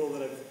of people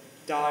that have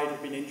died or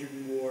been injured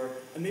in war.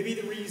 And maybe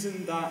the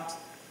reason that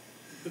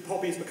the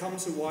poppy has become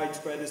so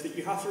widespread is that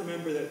you have to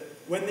remember that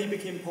when they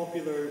became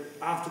popular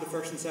after the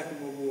First and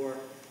Second World War,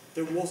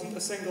 there wasn't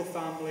a single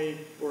family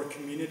or a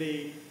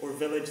community or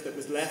village that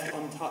was left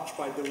untouched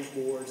by those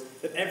wars,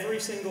 that every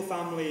single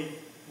family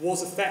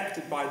was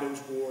affected by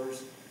those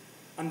wars,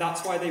 and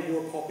that's why they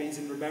wore poppies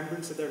in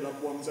remembrance of their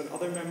loved ones and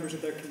other members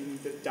of their community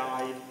that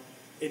died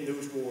in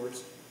those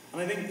wars.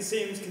 And I think the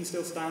same can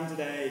still stand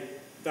today,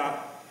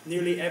 that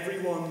nearly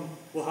everyone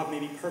will have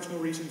maybe personal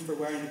reasons for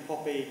wearing the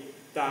poppy,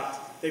 that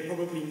they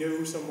probably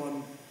know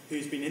someone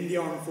who's been in the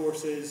armed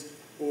forces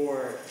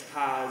or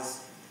has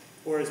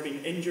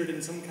been injured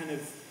in some kind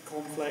of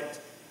conflict,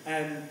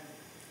 and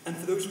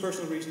for those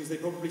personal reasons they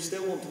probably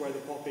still want to wear the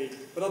poppy,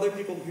 but other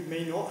people who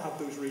may not have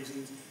those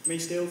reasons may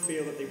still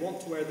feel that they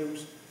want to wear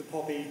the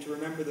poppy to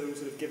remember those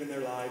that have given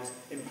their lives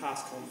in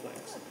past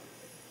conflicts.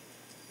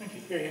 Thank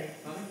you. Here,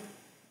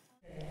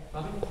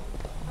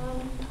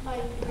 I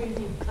agree with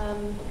you.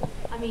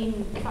 I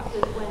mean, the fact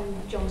that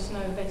when Jon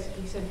Snow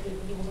basically said that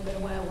he wasn't going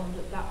to wear one,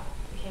 that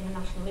became a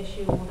national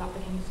issue, or that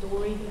became a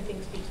story, I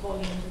think speaks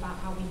volumes about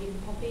how we view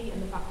the poppy,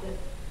 and the fact that,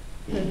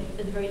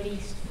 at the very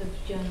least, for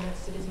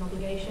journalists it is an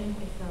obligation.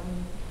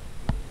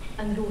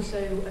 And also,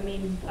 I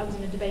mean, I was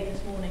in a debate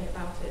this morning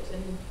about it,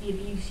 and the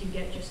abuse you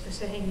get just for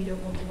saying you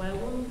don't want to wear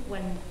one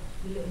when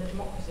we live in a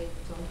democracy,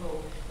 so I'm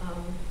told.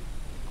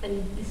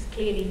 And this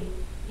clearly,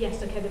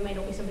 yes, okay, there may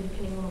not be somebody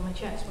pinning one on my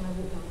chest when I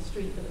walk down the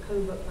street, but the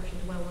covert pressure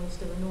to wear one is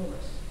still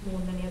enormous,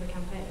 more than any other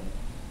campaign.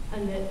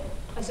 And that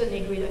I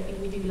certainly agree that I think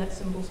we do let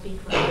symbols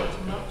speak for us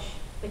too much.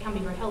 They can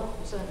be very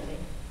helpful,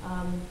 certainly.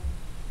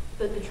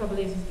 But the trouble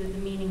is that the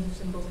meanings of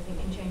symbols, I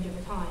think, can change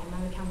over time,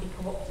 and they can be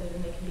co-opted,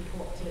 and they can be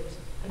co-opted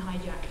and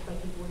hijacked by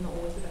people with not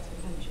always the best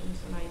intentions,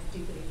 and I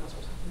do believe that's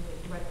what's happening with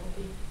the red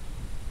poppy.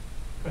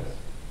 Chris?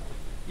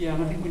 Yeah,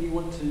 and I think when you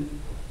want to,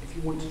 if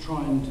you want to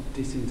try and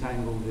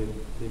disentangle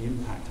the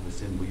impact of a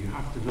symbol, you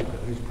have to look at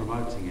who's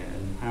promoting it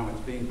and how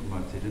it's being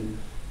promoted. And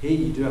here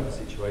you do have a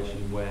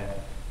situation where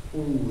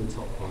all the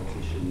top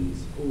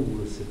politicians, all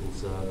the civil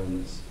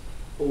servants,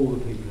 all the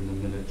people in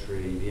the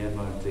military, the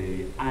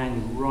MOD,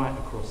 and right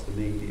across the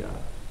media,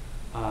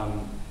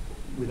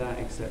 without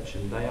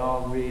exception, they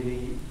are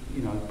really,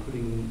 you know,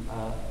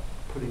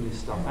 putting this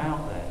stuff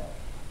out there.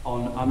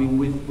 I mean,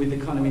 with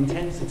the kind of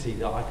intensity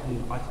that I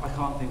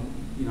can't think,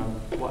 you know,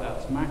 what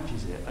else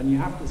matches it. And you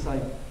have to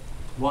say,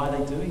 why are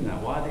they doing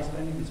that? Why are they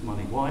spending this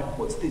money?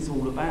 What's this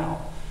all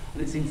about?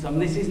 And it seems, I mean,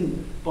 this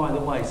isn't, by the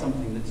way,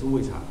 something that's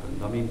always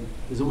happened. I mean,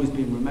 there's always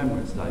been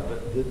Remembrance Day,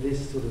 but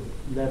this sort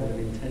of level of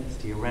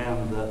intensity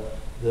around the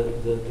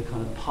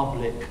kind of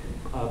public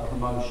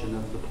promotion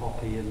of the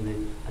poppy and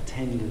the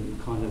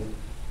attendant kind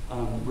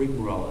of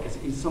rigmarole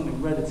is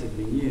something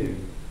relatively new.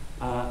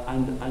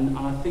 And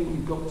I think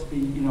we've got to be,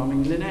 you know, I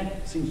mean,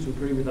 Lynette seems to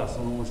agree with us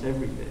on almost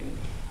everything,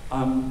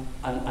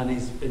 and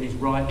is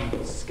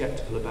rightly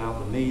sceptical about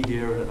the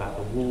media and about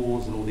the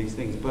wars and all these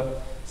things,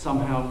 but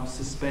somehow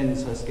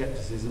suspends her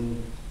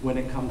scepticism when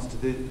it comes to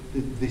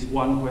this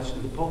one question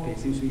of the poppy. It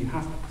seems to me you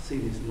have to see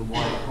this in a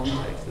wider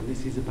context, and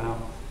this is about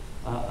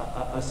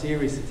a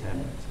serious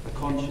attempt, a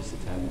conscious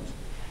attempt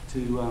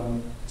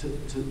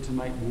to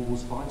make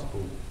wars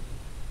fightable.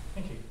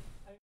 Thank you.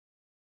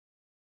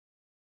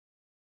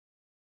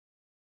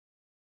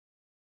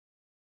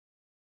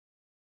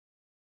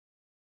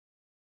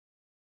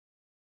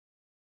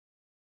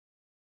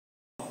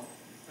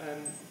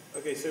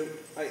 Okay, so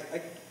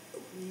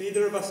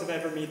neither of us have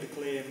ever made the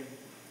claim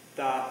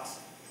that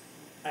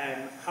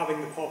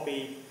having the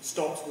poppy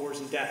stops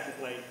wars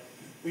indefinitely.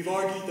 We've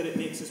argued that it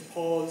makes us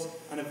pause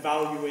and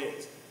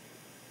evaluate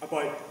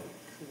about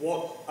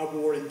what a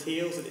war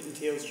entails, that it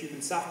entails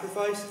human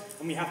sacrifice,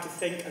 and we have to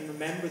think and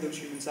remember those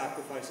human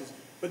sacrifices.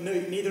 But no,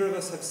 neither of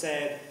us have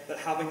said that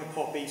having the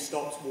poppy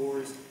stops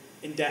wars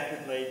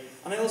indefinitely.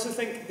 And I also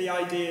think the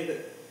idea that,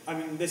 I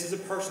mean, this is a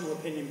personal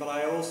opinion, but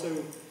I also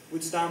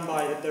would stand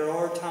by that there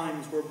are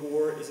times where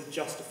war is a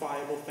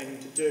justifiable thing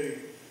to do,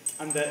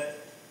 and that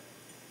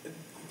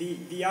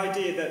the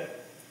idea that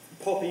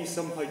poppies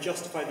somehow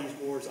justify these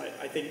wars,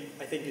 I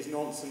think is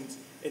nonsense,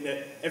 in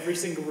that every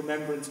single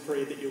remembrance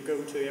parade that you'll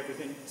go to, every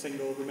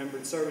single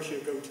remembrance service you'll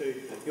go to,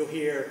 you'll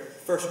hear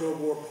First World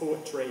War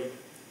poetry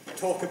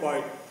talk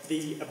about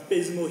the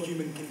abysmal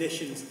human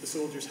conditions that the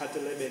soldiers had to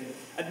live in.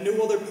 At no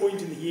other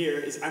point in the year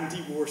is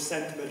anti-war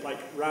sentiment like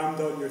rammed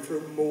down your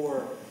throat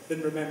more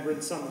than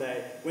Remembrance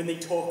Sunday, when they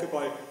talk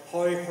about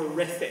how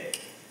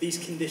horrific these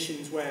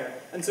conditions were.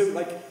 And so,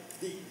 like,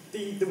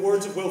 the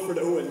words of Wilfred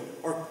Owen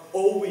are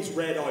always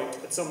read out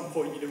at some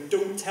point. You know,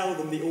 don't tell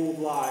them the old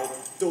lie,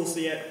 dulce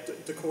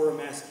et decorum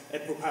est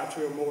et pro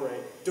patria more.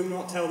 Do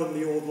not tell them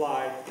the old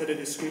lie that it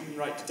is sweet and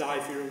right to die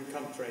for your own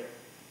country.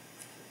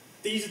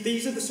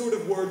 These are the sort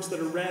of words that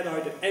are read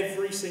out at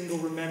every single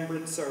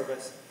remembrance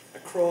service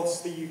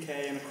across the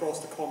UK and across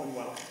the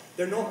Commonwealth.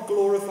 They're not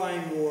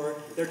glorifying war,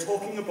 they're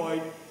talking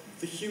about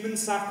the human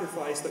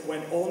sacrifice that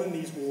went on in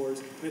these wars,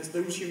 and it's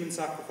those human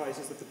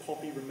sacrifices that the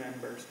poppy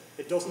remembers.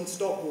 It doesn't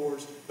stop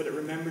wars, but it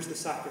remembers the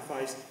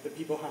sacrifice that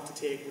people have to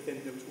take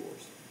within those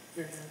wars.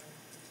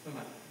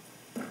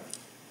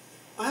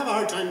 I have a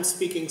hard time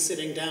speaking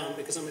sitting down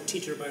because I'm a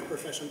teacher by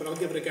profession, but I'll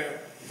give it a go.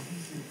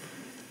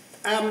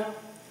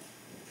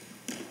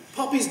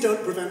 Poppies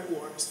don't prevent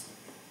wars.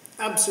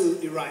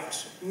 Absolutely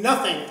right.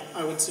 Nothing,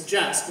 I would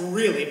suggest,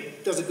 really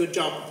does a good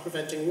job of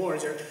preventing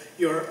wars.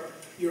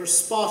 You're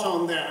spot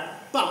on there.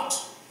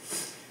 But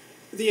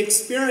the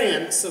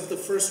experience of the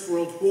First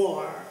World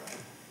War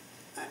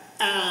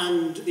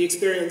and the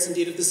experience,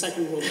 indeed, of the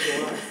Second World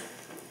War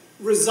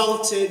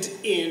resulted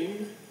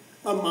in,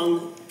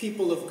 among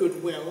people of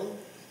goodwill,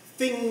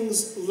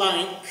 things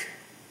like,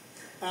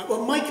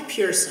 Mike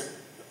Pearson,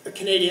 a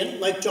Canadian,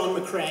 like John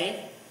McCrae.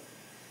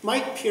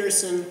 Mike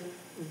Pearson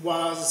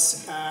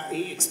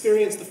he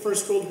experienced the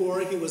First World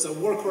War. He was a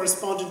war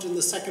correspondent in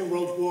the Second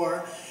World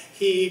War.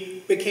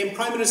 He became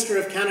Prime Minister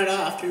of Canada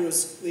after he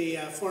was the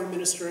Foreign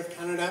Minister of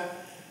Canada.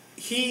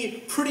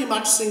 He pretty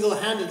much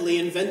single-handedly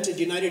invented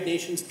United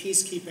Nations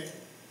peacekeeping.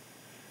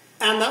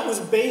 And that was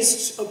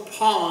based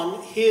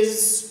upon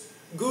his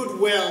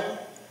goodwill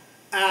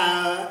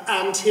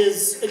and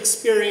his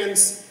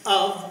experience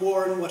of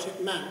war and what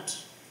it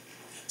meant.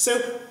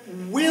 So,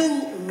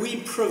 will we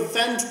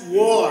prevent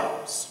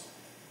wars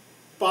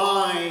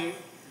by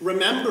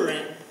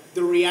remembering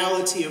the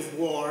reality of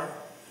war,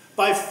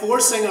 by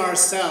forcing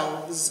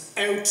ourselves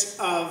out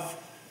of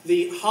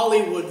the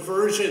Hollywood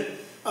version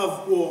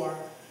of war,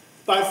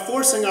 by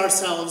forcing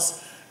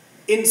ourselves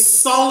in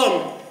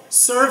solemn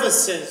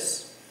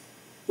services,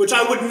 which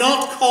I would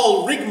not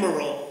call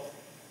rigmarole,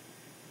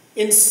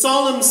 in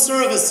solemn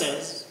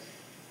services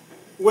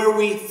where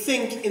we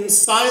think in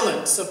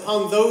silence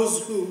upon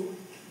those who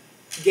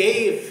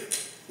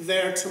gave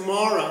their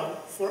tomorrow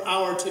for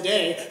our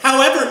today,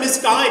 however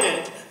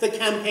misguided the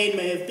campaign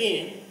may have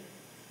been.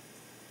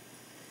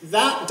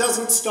 That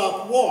doesn't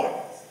stop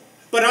war.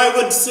 But I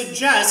would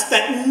suggest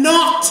that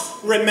not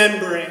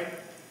remembering,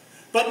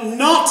 but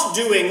not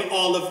doing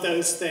all of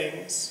those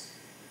things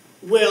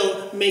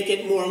will make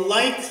it more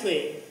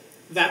likely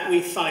that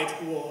we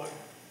fight war.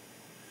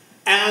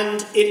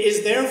 And it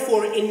is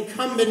therefore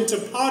incumbent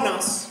upon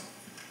us,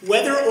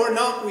 whether or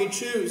not we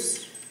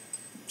choose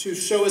to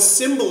show a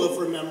symbol of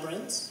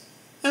remembrance,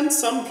 and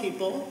some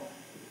people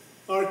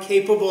are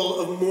capable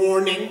of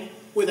mourning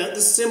without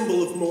the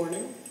symbol of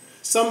mourning.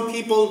 Some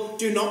people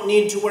do not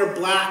need to wear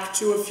black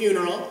to a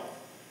funeral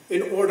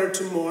in order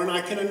to mourn.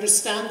 I can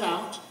understand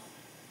that.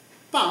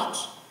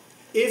 But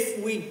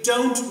if we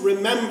don't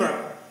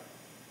remember,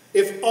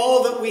 if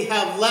all that we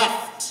have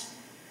left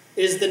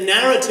is the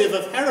narrative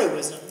of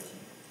heroism,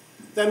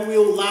 then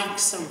we'll lack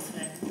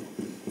something.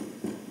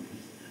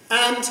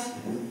 And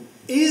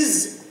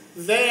is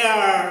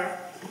there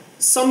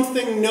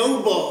something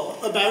noble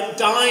about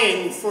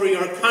dying for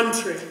your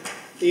country?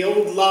 The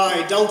old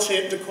lie, dulce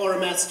et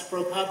decorum est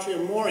pro patria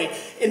mori.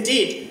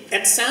 Indeed,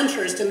 at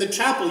Sandhurst in the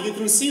chapel, you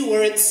can see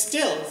where it's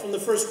still, from the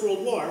First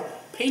World War,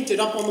 painted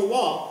up on the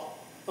wall,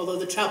 although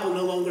the chapel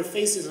no longer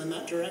faces in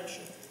that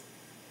direction.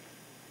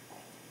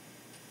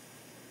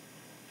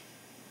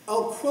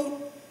 I'll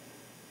quote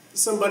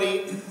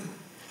somebody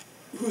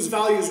whose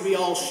values we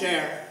all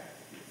share,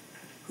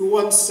 who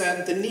once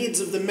said, "The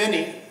needs of the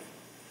many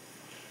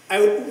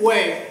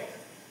outweigh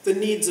the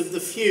needs of the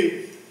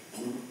few,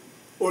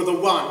 or the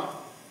one.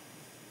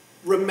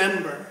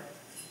 Remember."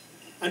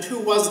 And who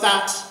was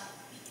that?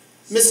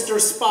 Mr.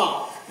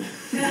 Spock.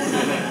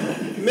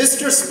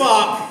 Mr.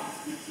 Spock,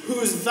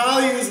 whose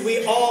values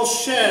we all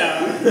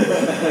share,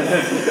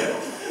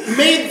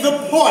 made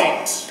the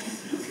point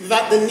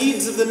that the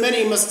needs of the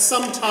many must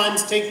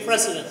sometimes take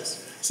precedence.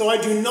 So I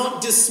do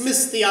not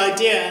dismiss the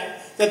idea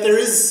that there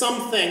is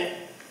something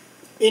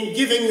in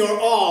giving your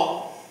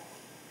all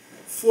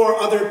for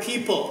other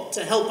people,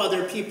 to help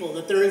other people,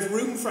 that there is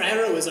room for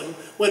heroism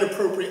when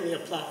appropriately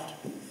applied.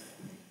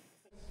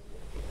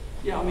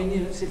 Yeah, I mean,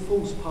 it's a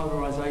false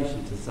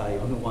polarisation to say,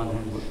 on the one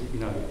hand,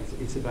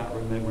 it's about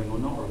remembering or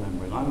not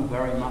remembering. I'm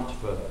very much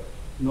for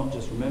not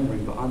just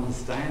remembering, but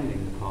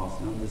understanding the past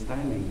and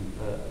understanding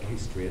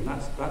history, and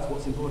that's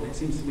what's important. It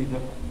seems to me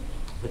that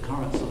the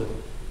current sort of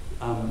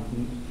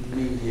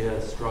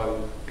media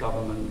stroke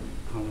government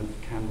kind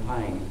of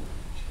campaign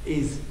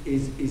is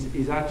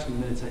actually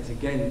militates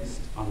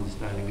against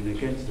understanding and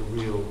against a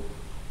real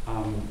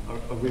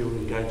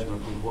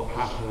engagement with what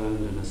happened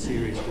and a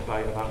serious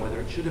debate about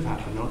whether it should have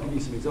happened. And I'll give you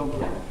some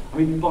examples. I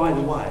mean, by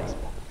the way,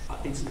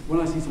 when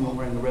I see someone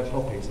wearing the red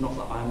poppy, it's not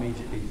that I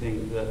immediately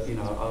think that,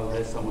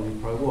 there's someone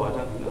who's pro-war. I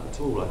don't think that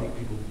at all. I think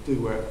people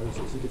do wear it for all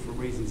sorts of different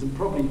reasons, and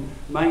probably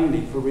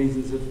mainly for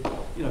reasons of,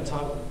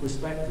 total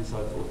respect and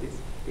so forth.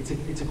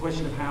 It's a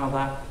question of how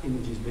that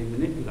image is being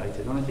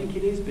manipulated, and I think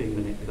it is being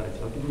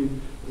manipulated. I'll give you,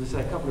 as I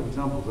say, a couple of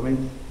examples. I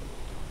mean,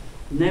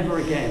 never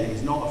again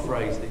is not a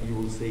phrase that you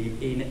will see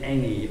in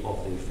any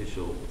of the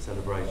official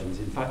celebrations.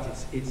 In fact,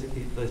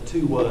 there's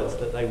two words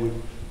that they would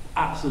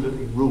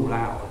absolutely rule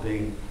out of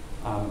being,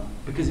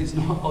 because it's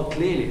not,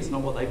 clearly it's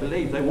not what they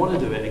believe. They want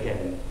to do it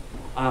again,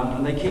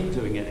 and they keep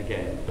doing it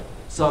again.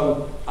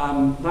 So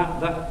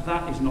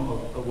that is not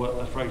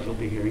a phrase you'll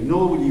be hearing,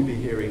 nor will you be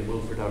hearing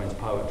Wilfred Owen's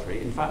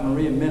poetry. In fact,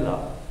 Maria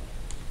Miller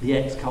the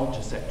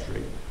ex-culture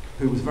secretary,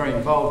 who was very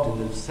involved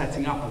in the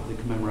setting up of the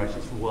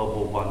commemorations for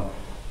World War I,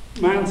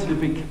 mounted a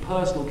big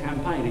personal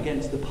campaign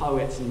against the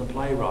poets and the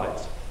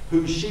playwrights,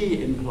 who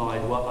she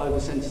implied were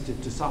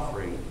oversensitive to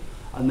suffering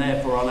and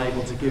therefore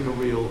unable to give a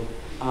real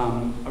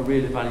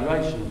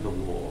evaluation of the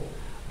war.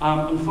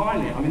 And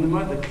finally, I mean,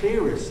 the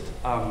clearest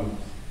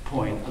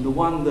point, and the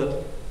one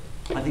that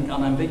I think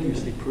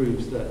unambiguously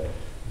proves that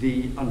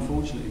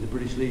unfortunately, the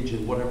British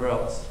Legion,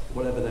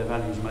 whatever their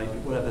values may be,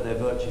 whatever their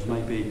virtues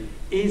may be,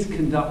 is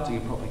conducting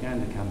a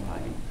propaganda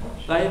campaign.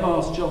 They have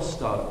asked Joss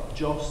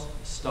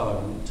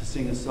Stone to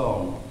sing a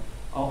song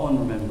on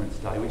Remembrance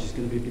Day, which is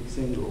going to be a big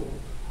single,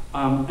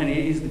 and it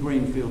is the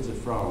Green Fields of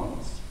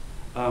France,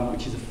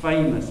 which is a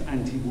famous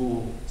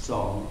anti-war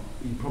song.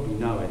 You probably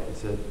know it.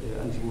 It's an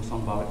anti-war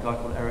song by a guy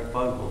called Eric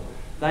Vogel.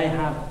 They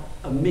have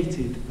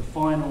omitted the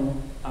final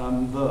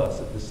verse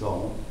of the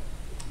song,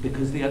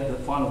 because the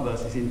final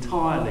verse is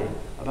entirely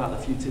about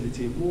the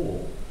futility of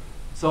war.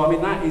 So, I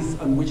mean, that is,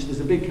 which there's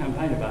a big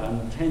campaign about,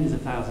 and tens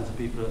of thousands of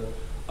people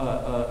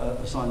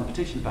have signed a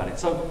petition about it.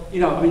 So,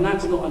 you know, I mean,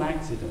 that's not an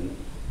accident.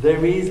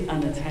 There is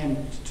an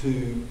attempt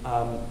to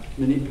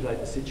manipulate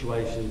the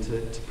situation,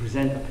 to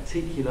present a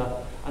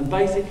particular, and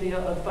basically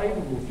a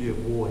favourable view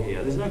of war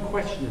here. There's no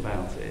question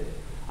about it.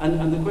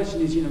 And the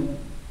question is, you know,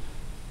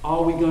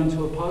 are we going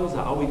to oppose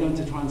that? Are we going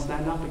to try and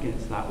stand up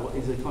against that? What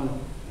is a kind of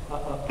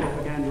a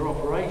propaganda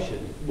operation,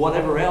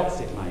 whatever else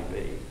it may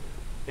be?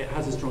 It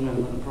has a strong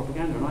element of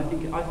propaganda, and I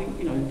think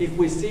you know, if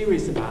we're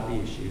serious about the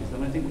issues,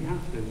 then I think we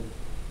have to.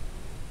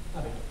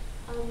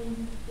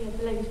 Yeah,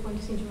 the latest point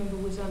I seem to remember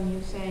was you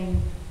were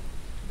saying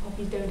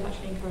poppies don't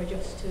actually encourage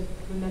us to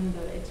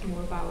remember. It's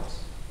more about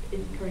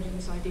encouraging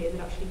this idea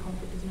that actually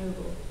conflict is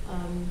noble,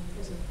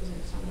 as I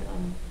understand it.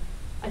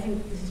 I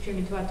think this is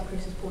truly to add to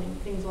Chris's point,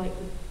 things like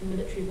the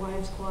military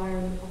wives choir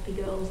and the poppy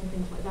girls and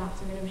things like that.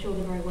 I mean, I'm sure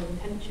they're very well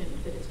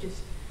intentioned, but it's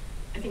just,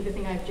 I think the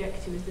thing I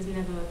object to is there's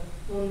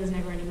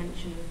never any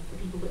mention of the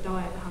people that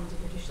die at the hands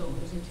of British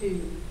soldiers, and two,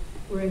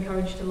 we're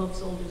encouraged to love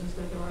soldiers as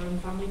though they're our own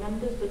family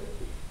members, but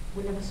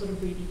we're never sort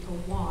of really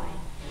told why.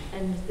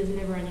 And there's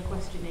never any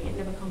questioning. It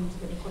never comes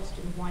with any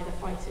question of why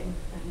they're fighting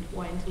and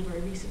why until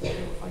very recently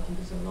they were fighting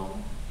for so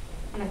long.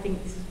 And I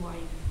think this is why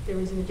there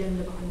is an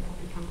agenda behind the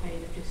poppy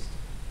campaign of just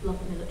love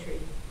the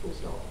military, full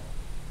stop.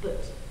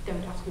 But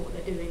don't ask what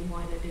they're doing,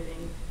 why they're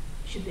doing,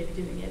 should they be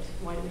doing it,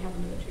 why do we have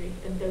the military?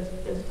 And those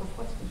are tough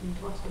questions we need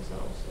to ask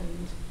ourselves,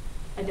 and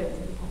I don't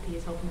think the poppy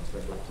is helping us to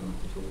reflect on that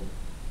at all.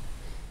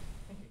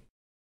 Thank you.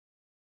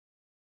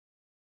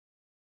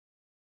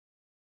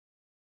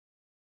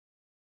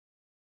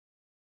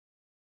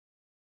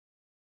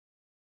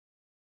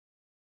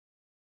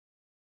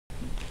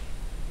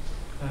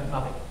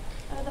 Maddy.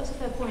 That's a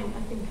fair point.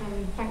 I think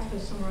thanks for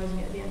summarising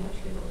it at the end,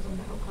 actually. That was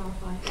to help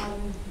clarify.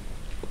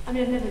 I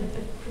mean, I've never,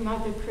 from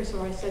either Chris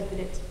or I, said that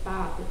it's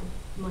bad that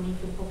the money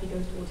for the poppy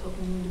goes towards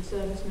helping wounded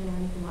servicemen or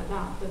anything like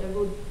that, but I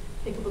would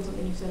pick up on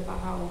something you said about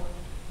how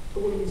the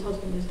woman whose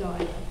husband has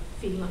died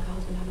feeling like her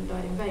husband hadn't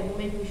died in vain. Well,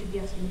 maybe we should be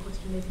asking the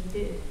question, maybe he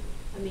did.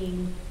 I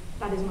mean,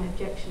 that is my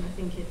objection. I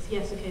think it's,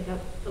 yes, okay, that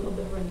a lot of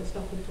the horrendous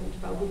stuff we've talked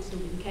about would still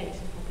be the case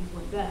if poppies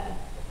weren't there,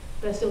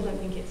 but I still don't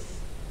think it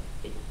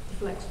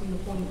deflects from the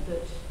point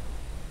that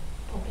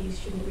poppies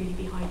shouldn't really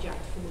be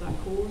hijacked for that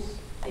cause.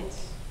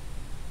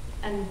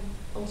 And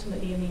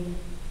ultimately, I mean,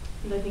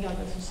 I don't think I've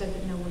said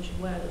that no one should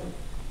wear them.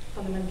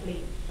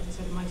 Fundamentally, as I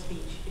said in my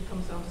speech, it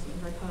comes down to something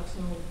very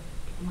personal.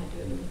 People might do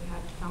it because they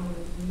had family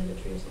members in the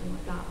military or something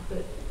like that,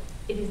 but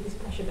it is this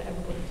pressure for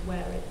everybody to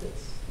wear it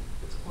that's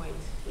quite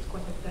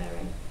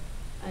overbearing.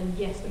 And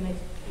yes, there may be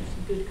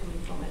some good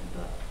coming from it,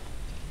 but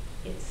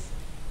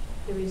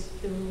there is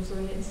also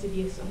an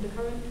insidious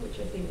undercurrent, which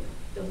I think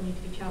does need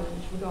to be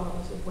challenged,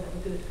 regardless of whatever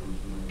good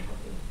comes from wearing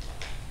poppy.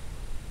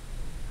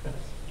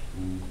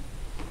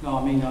 No,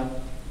 I mean,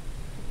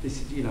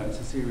 this is, you know, it's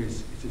a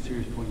serious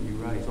point you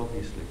raise,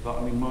 obviously. But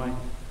I mean,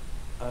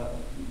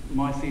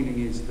 my feeling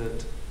is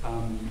that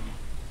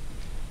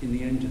in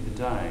the end of the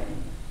day,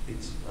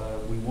 it's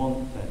we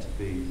want there to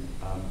be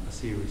a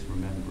serious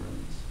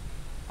remembrance.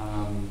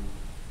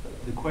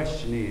 The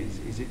question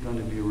is it going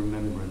to be a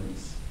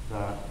remembrance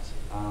that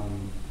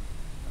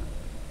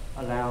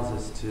allows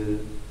us to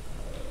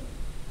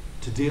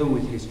deal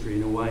with history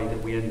in a way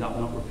that we end up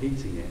not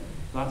repeating it?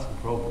 That's the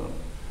problem.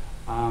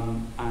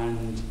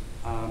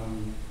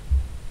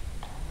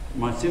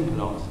 My simple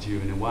answer to you,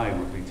 in a way,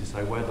 would be to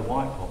say, wear the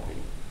white poppy.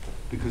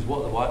 Because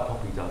what the white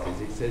poppy does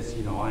is it says,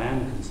 you know, I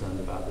am concerned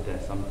about the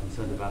deaths. I'm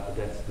concerned about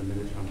the deaths of the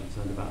military. I'm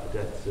concerned about the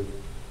deaths of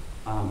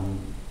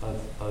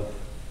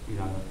you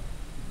know,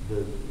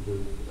 the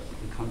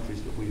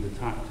countries that we've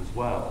attacked as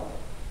well.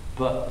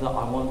 But that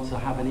I want to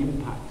have an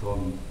impact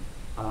on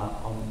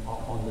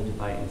the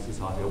debate in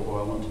society, or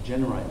I want to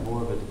generate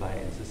more of a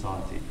debate in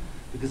society.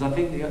 Because I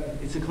think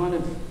it's a kind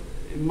of,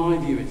 in my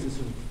view,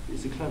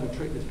 it's a clever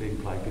trick that's being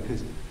played,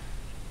 because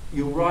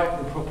you're right,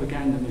 the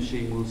propaganda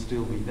machine will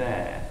still be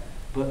there,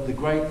 but the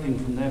great thing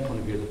from their point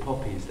of view, the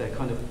poppy, is they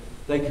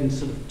can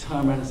sort of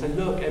turn around and say,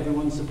 look,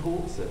 everyone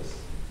supports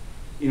us.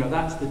 You know,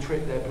 that's the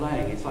trick they're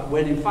playing. It's like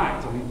when, in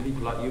fact, I mean,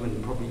 people like you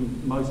and probably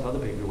most other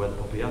people who wear the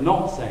poppy are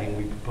not saying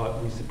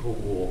we support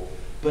war,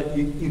 but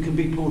you can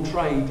be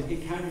portrayed.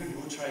 It can be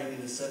portrayed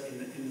in the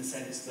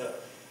sense that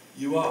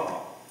you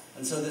are,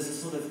 and so there's a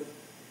sort of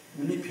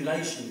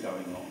manipulation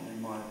going on,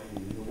 in my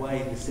opinion, the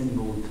way the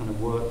symbol kind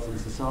of works in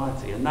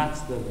society, and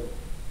that's the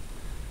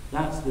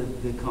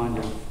kind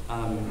of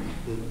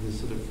the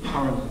sort of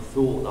current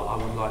thought that I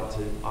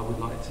would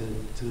like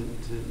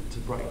to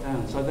break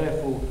down. So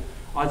therefore,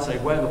 I'd say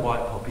wear the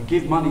white poppy,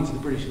 give money to the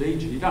British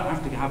Legion. You don't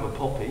have to have a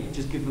poppy,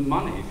 just give them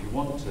money if you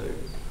want to.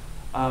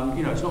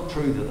 You know, it's not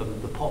true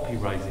that the poppy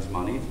raises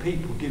money, it's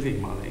people giving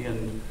money,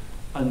 and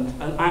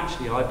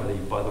actually I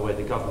believe, by the way,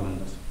 the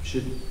government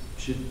should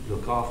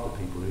look after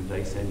people who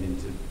they send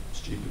into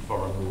stupid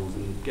foreign wars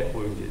and get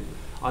wounded.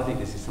 I think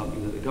this is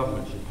something that the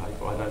government should pay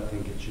for. I don't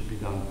think it should be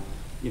done,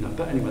 you know,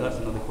 but anyway, that's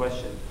another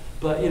question.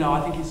 But, you know,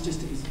 I think that's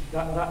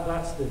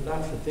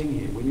the thing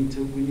here. We need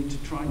to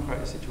try and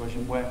create a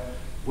situation where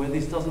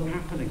this doesn't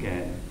happen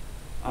again.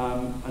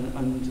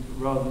 And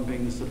rather than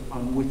being the sort of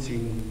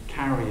unwitting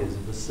carriers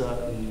of a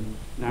certain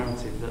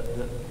narrative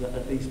that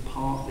at least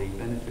partly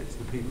benefits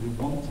the people who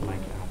want to make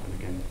it happen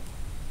again.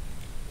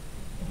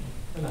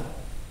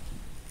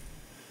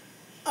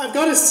 I've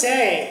got to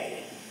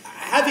say,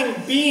 having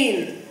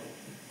been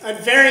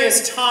at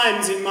various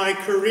times in my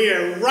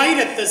career right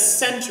at the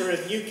centre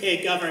of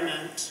UK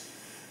government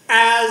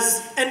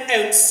as an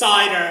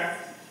outsider,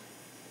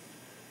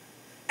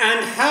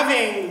 and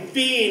having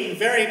been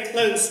very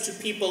close to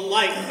people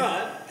like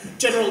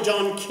General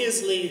John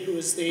Kisley, who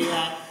is the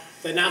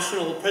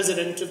national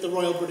president of the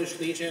Royal British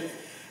Legion,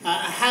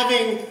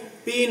 having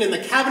been in the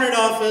Cabinet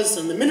Office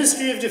and the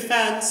Ministry of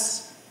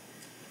Defence,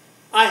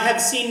 I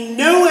have seen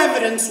no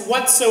evidence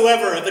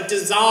whatsoever of a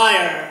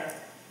desire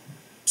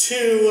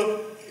to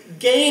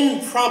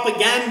gain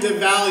propaganda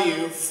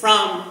value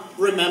from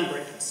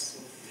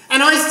Remembrance.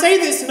 And I say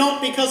this not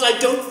because I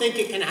don't think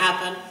it can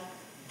happen.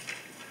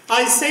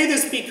 I say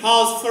this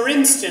because, for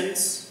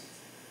instance,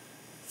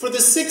 for the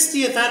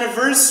 60th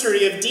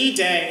anniversary of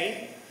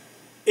D-Day,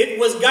 it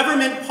was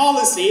government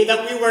policy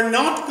that we were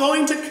not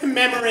going to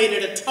commemorate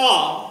it at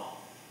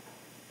all.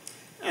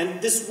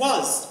 And this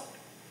was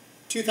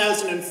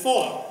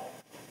 2004,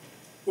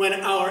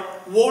 when our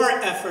war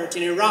effort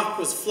in Iraq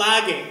was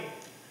flagging.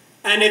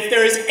 And if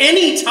there is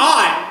any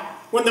time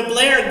when the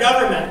Blair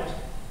government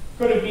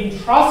could have been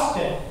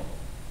trusted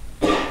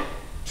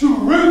to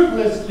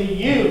ruthlessly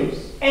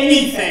use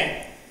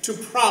anything to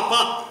prop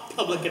up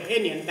public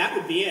opinion, that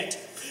would be it.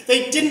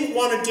 They didn't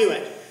want to do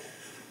it.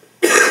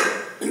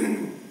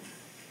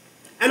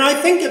 And I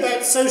think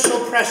about social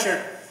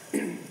pressure.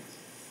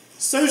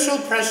 Social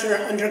pressure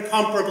under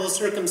comparable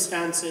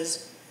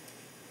circumstances.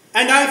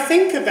 And I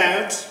think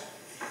about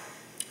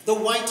the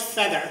white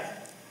feather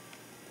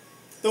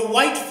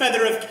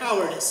of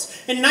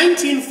cowardice. In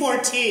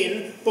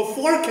 1914,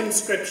 before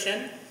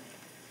conscription,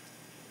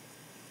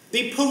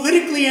 the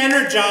politically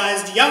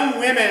energized young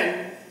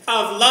women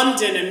of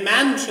London and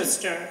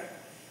Manchester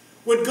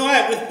would go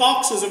out with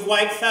boxes of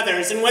white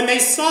feathers, and when they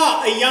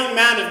saw a young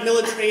man of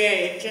military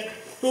age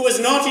who was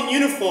not in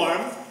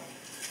uniform,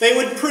 they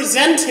would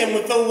present him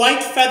with the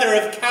white feather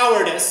of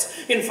cowardice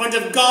in front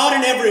of God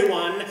and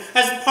everyone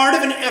as part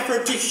of an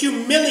effort to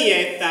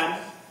humiliate them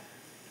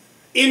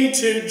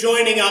into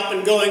joining up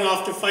and going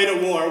off to fight a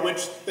war,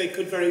 which they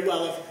could very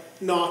well have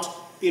not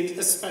been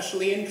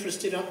especially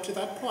interested up to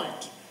that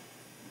point.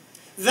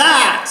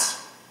 That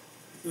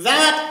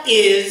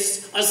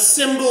is a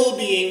symbol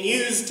being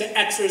used to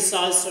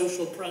exercise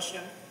social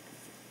pressure.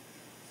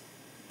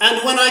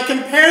 And when I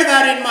compare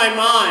that in my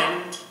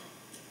mind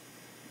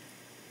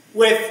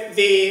with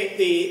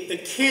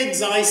the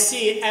kids I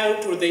see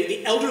out, or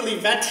the elderly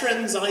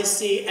veterans I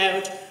see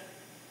out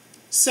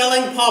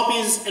selling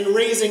poppies and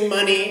raising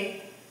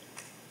money,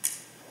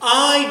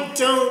 I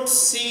don't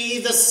see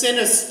the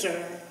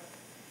sinister.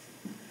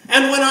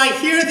 And when I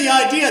hear the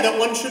idea that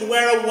one should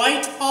wear a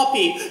white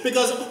poppy,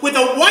 because with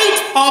a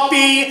white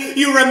poppy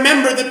you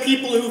remember the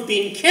people who've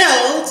been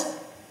killed,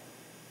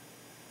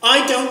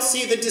 I don't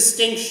see the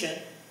distinction.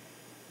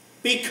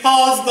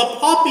 Because the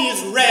poppy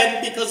is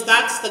red, because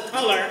that's the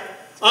color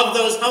of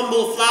those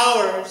humble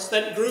flowers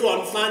that grew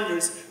on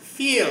Flanders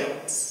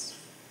fields.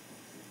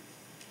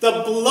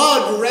 The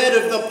blood red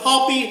of the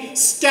poppy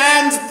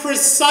stands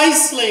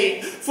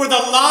precisely for the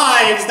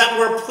lives that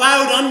were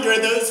plowed under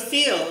those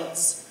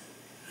fields.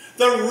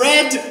 The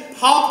red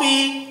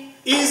poppy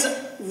is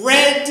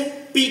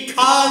red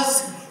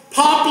because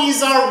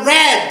poppies are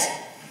red,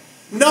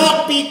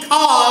 not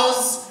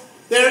because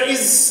there is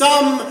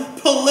some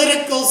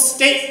political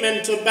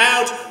statement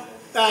about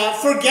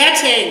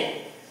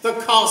forgetting the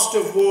cost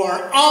of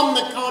war. On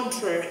the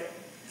contrary.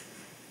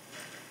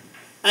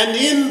 And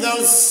in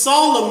those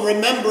solemn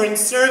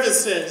remembrance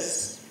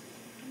services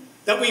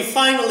that we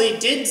finally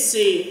did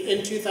see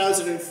in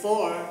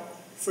 2004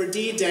 for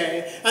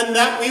D-Day, and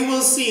that we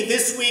will see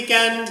this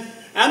weekend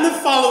and the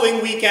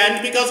following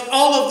weekend, because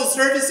all of the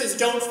services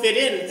don't fit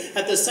in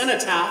at the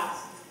cenotaph,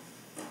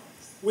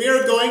 we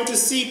are going to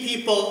see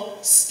people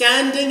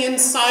standing in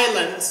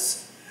silence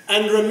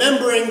and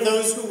remembering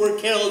those who were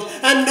killed,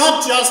 and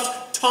not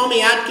just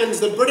Tommy Atkins,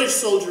 the British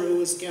soldier who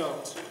was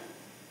killed,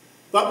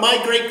 but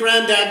my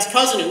great-granddad's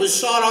cousin who was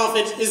shot off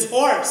his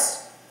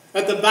horse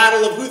at the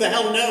Battle of who the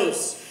hell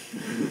knows,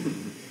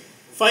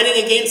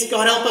 fighting against,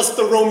 God help us,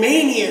 the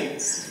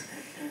Romanians.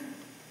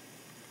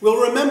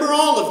 We'll remember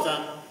all of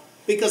them,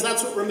 because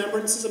that's what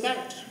Remembrance is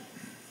about.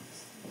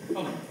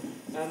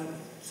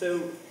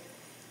 So,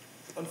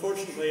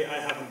 unfortunately, I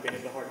haven't been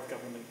in the heart of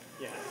government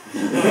yet.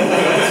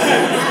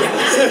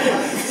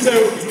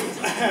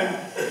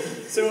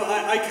 So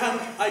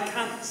I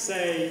can't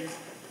say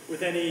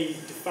with any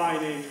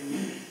defining,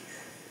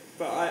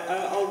 but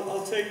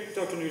I'll take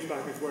Dr.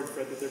 Newsbacker's word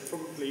for it that there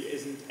probably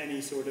isn't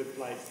any sort of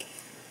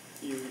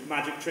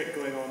magic trick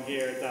going on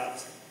here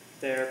that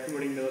they're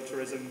promoting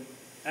militarism.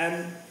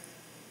 I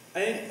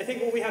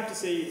think what we have to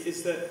see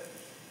is that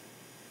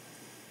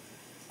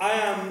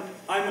I'm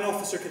an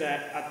officer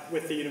cadet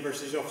with the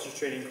University's Officers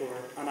Training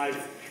Corps, and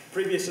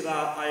previous to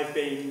that I've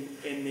been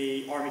in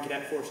the Army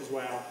Cadet Force as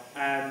well.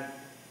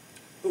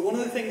 But one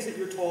of the things that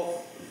you're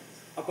taught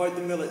about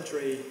the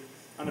military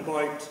and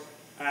about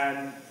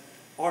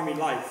army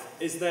life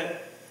is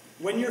that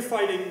when you're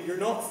fighting, you're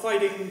not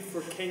fighting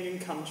for king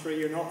and country,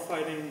 you're not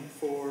fighting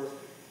for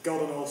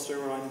God and Ulster,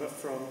 where I'm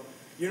from.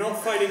 You're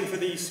not fighting for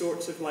these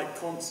sorts of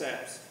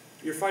concepts.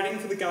 You're fighting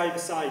for the guy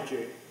beside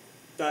you.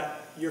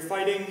 That you're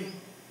fighting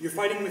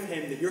with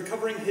him, that you're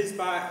covering his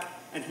back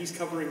and he's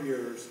covering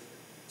yours.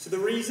 So the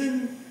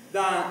reason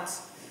that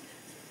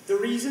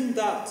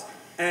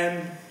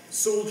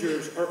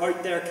soldiers are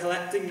out there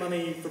collecting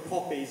money for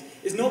poppies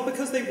is not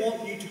because they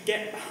want you to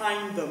get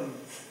behind them,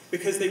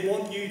 because they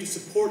want you to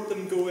support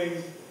them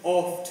going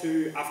off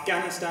to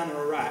Afghanistan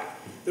or Iraq.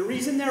 The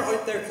reason they're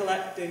out there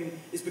collecting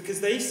is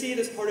because they see it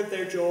as part of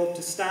their job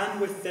to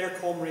stand with their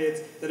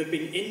comrades that have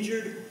been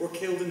injured or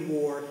killed in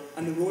war,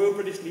 and the Royal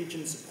British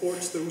Legion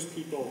supports those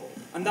people.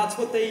 And that's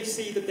what they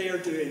see that they are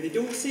doing. They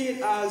don't see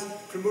it as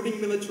promoting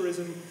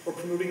militarism or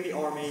promoting the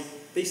army.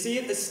 They see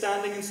it as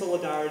standing in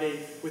solidarity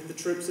with the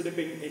troops that have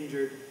been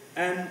injured.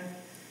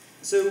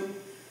 So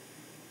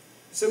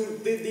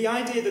the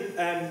idea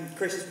that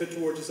Chris has put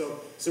towards us,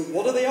 so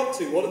what are they up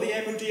to? What are the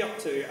MOD up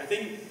to? I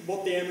think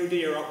what the MOD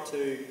are up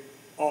to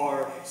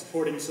are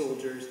supporting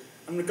soldiers.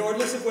 And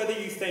regardless of whether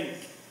you think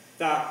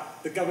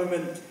that the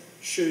government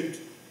should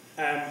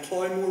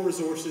plough more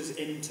resources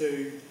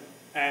into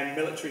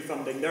military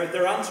funding,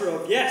 their answer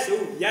of yes,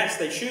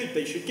 they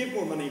should give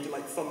more money to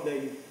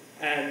funding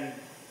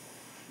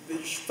the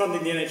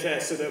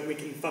NHS so that we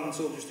can fund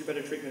soldiers through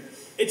better treatment.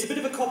 It's a bit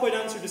of a cop-out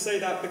answer to say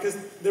that, because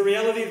the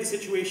reality of the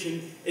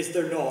situation is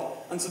they're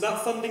not. And so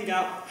that funding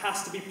gap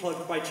has to be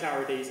plugged by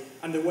charities,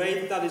 and the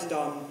way that is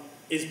done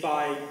is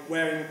by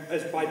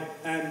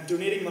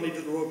donating money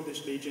to the Royal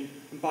British Legion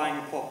and buying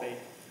a poppy.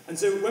 And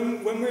so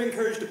when we're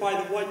encouraged to buy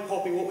the white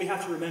poppy, what we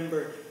have to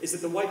remember is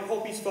that the white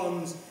poppy's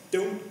funds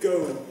don't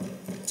go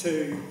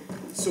to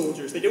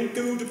soldiers. They don't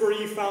go to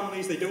bereaved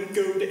families, they don't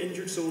go to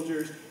injured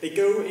soldiers, they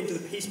go into the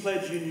Peace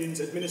Pledge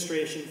Union's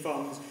administration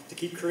funds to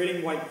keep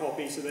creating white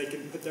poppy so they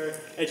can put their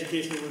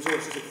educational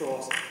resources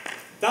across.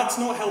 That's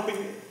not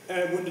helping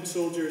wounded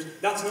soldiers,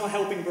 that's not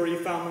helping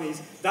bereaved families,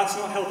 that's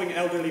not helping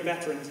elderly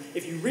veterans.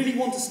 If you really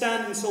want to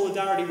stand in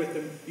solidarity with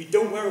them, you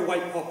don't wear a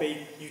white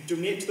poppy, you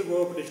donate to the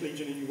Royal British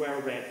Legion and you wear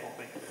a red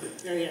poppy.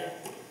 Yeah.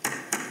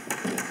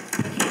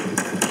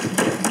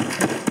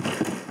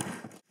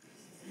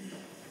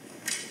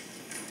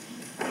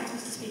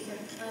 Mr. Speaker.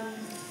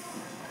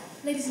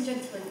 Ladies and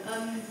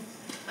gentlemen,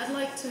 I'd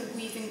like to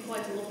weave in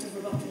quite a lot of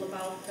rebuttal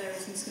about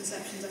various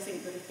misconceptions I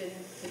think that have been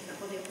taken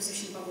up by the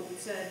opposition about what we've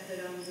said, but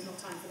there's not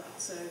time for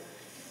that. So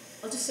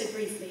I'll just say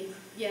briefly,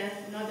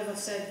 neither of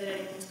us said that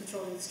anyone's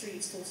patrolling the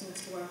streets forcing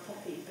us to wear a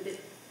poppy, but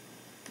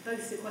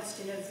both the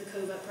question of the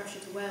covert pressure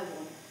to wear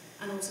one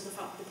and also the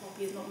fact that the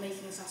poppy is not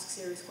making us ask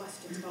serious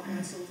questions about why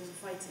soldiers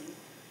are fighting,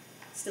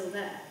 still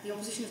there. The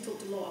opposition have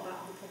talked a lot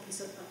about the poppy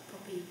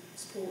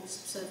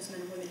supports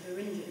servicemen and women who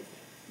are injured.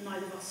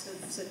 Neither of us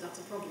have said that's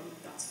a problem,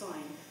 that's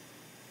fine.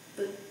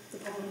 But the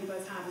problem we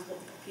both have is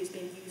what the poppy is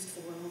being used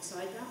for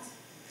alongside that.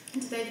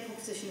 And today the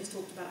proposition has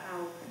talked about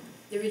how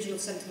the original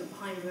sentiment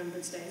behind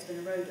Remembrance Day has been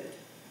eroded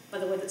by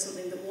the way that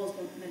something that was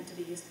meant to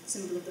be a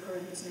symbol of the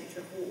horrendous nature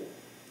of war,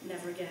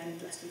 never again,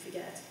 lest we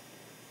forget,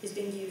 is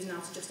being used now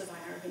to justify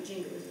arrogant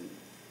jingoism.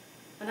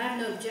 And I have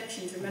no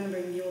objection to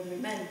remembering the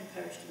ordinary men who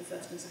perished in the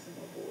First and Second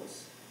World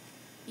Wars.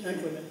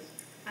 And women.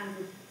 And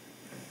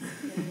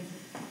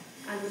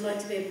would like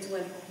to be able to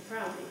wear the poppy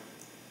proudly.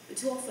 But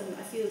too often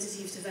I feel it is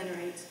used to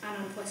venerate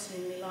and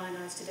unquestioningly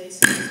lionise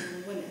today's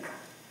servicemen and women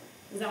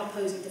without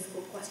posing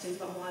difficult questions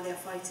about why they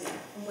are fighting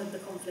and whether the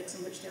conflicts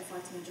in which they are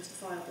fighting are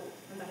justifiable,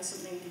 and that is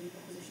something the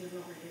opposition have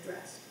not really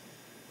addressed.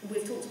 And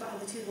we've talked about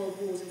how the two world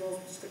wars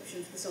involved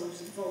descriptions of the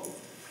soldiers involved,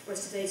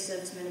 whereas today's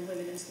servicemen and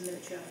women into the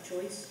military have a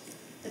choice,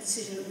 a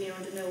decision that we are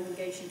under no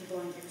obligation to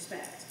blindly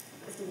respect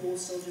if the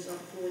wars soldiers are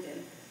deployed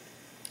in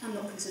and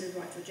not considered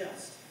right or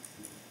just.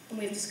 and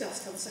we have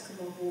discussed how the Second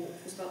World War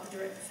was about the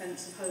direct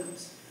defence of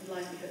homes and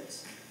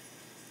livelihoods,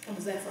 and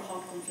was therefore a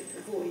hard conflict to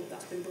avoid.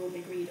 That's been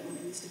broadly agreed on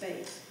in this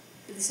debate.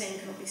 But the same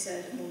cannot be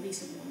said of more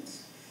recent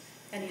ones,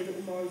 any that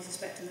were morally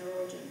suspect in their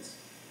origins,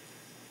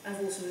 and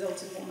have also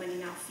resulted in what many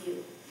now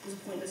feel was a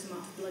pointless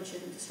amount of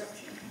bloodshed and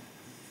destruction.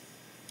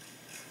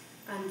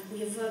 And we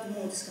have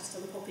furthermore discussed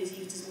how the poppy is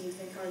used as a means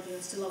of encouraging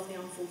us to love the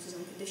armed forces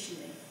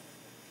unconditionally,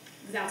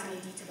 without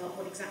any detail about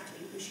what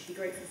exactly we should be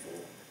grateful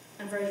for,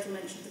 and very little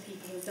mention of the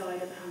people who have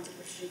died at the hands of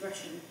British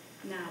aggression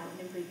now and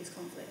in previous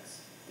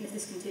conflicts. And if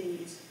this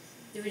continues,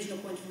 the original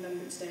point of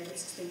Remembrance Day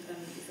risks being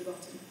permanently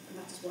forgotten, and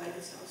that is why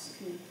this House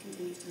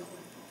continues to not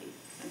wear the poppy.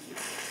 Thank you.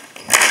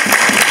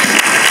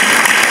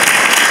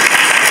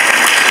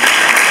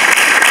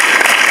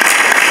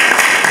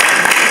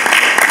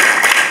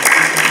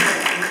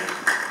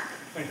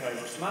 Thank you very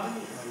much to Maddy.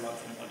 I would like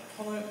to invite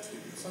Connor to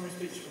give a summary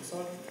speech on the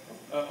side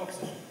of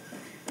opposition.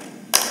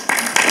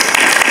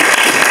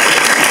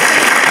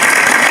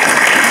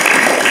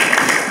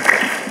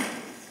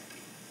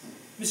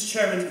 Mr.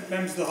 Chairman,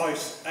 members of the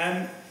House,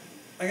 I'm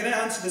going to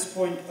answer this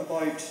point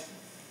about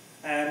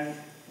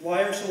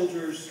why are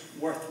soldiers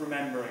worth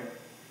remembering.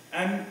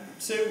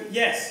 So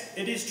yes,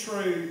 it is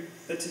true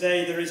that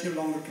today there is no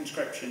longer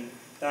conscription,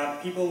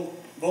 that people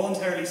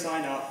voluntarily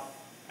sign up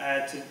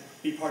to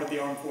be part of the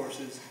armed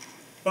forces.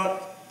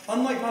 But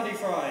unlike Maddy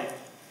Fry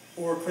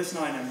or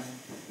Nineham,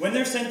 when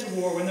they're sent to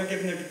war, when they're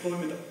given their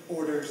deployment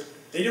orders,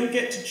 they don't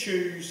get to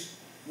choose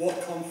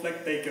what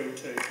conflict they go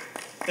to.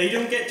 They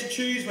don't get to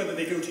choose whether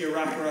they go to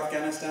Iraq or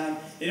Afghanistan.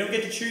 They don't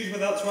get to choose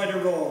whether that's right or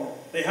wrong.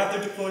 They have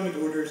their deployment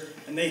orders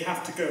and they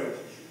have to go.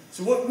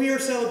 So what we are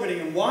celebrating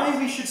and why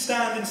we should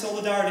stand in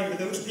solidarity with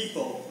those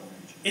people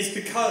is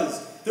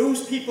because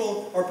those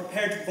people are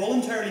prepared to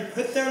voluntarily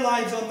put their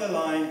lives on the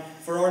line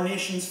for our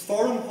nation's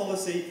foreign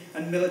policy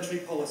and military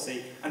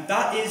policy. And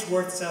that is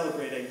worth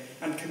celebrating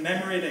and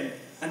commemorating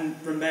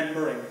and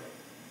remembering.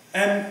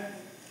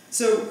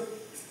 So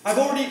I've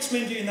already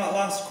explained to you in that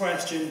last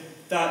question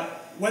that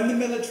when the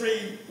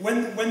military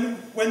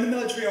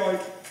are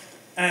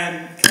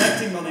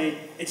collecting money,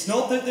 it's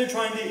not that they're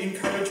trying to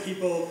encourage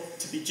people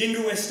to be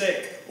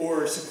jingoistic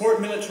or support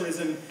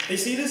militarism. They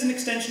see it as an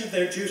extension of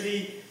their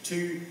duty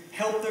to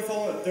help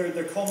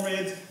their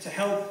comrades, to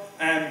help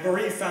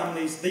bereaved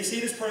families. They see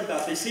it as part of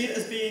that. They see it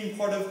as being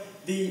part of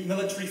the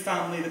military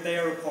family that they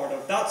are a part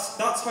of. That's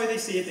how they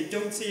see it. They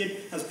don't see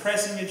it as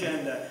pressing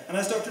agenda. And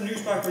as Dr.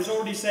 Newsbacher has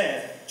already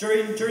said,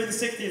 during the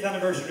 60th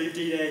anniversary of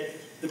D-Day,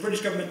 the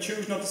British government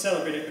chose not to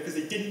celebrate it because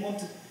they didn't want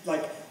to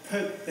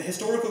put the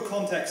historical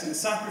context and the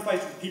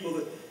sacrifice of the people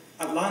that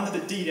had landed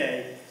at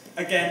D-Day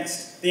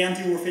against the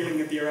anti-war feeling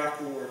of the Iraq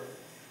War.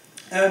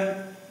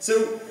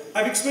 So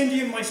I've explained to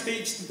you in my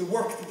speech that the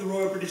work that the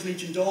Royal British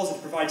Legion does, it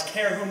provides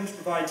care homes,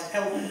 provides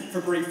help for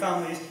bereaved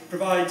families,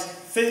 provides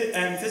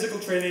physical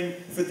training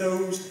for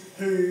those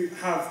who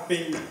have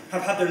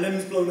had their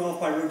limbs blown off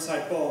by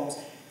roadside bombs.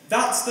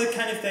 That's the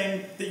kind of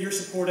thing that you're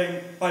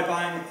supporting by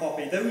buying a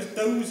poppy. Those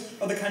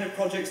are the kind of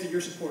projects that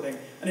you're supporting.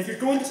 And if you're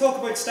going to talk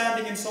about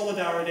standing in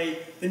solidarity,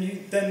 then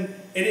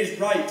it is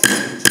right to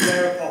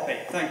wear a poppy.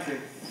 Thank you.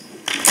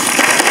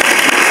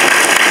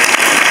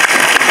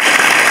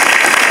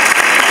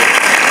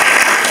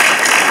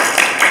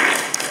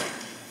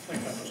 Thank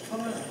you very much,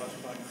 Connor. I'd like to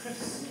invite Chris.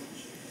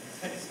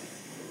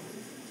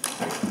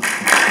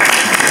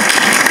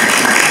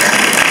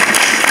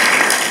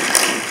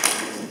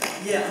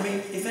 Yeah, I mean,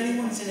 if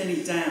anyone's in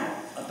any doubt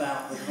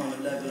about the kind of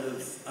level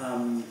of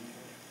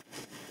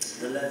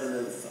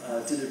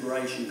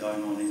deliberation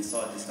going on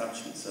inside the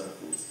establishment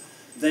circles,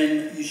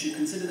 then you should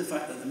consider the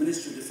fact that the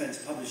Ministry of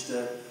Defence published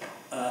a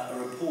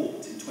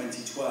report in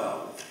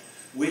 2012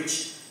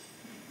 which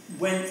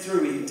went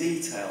through in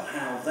detail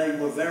how they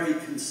were very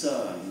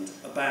concerned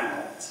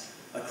about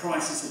a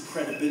crisis of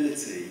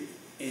credibility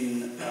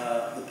in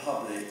the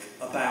public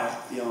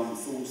about the armed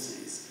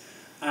forces.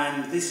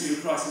 And this was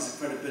a crisis of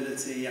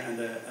credibility and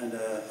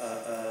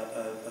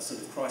a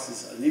sort of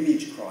crisis, an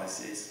image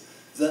crisis,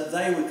 that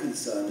they were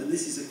concerned, and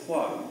this is a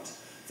quote,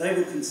 they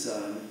were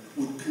concerned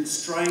would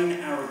constrain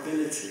our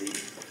ability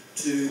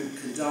to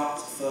conduct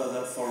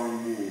further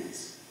foreign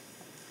wars.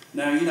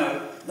 Now, you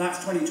know, that's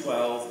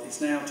 2012,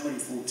 it's now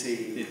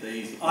 2014.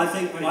 I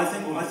think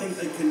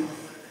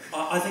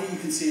you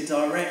can see a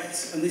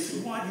direct, and this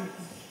was widely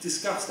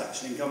discussed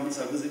actually in government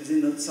circles, it was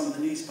in some of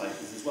the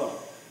newspapers as well.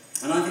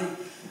 And I think,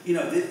 you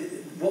know,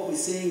 what we're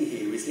seeing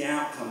here is the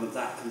outcome of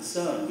that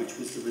concern, which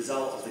was the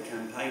result of the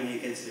campaigning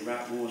against the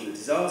Iraq War and the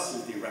disaster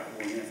of the Iraq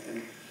War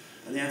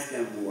and the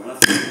Afghan War. And I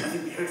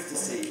think we have to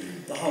see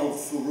the whole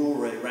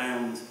furore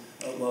around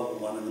World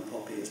War I and the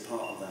poppy as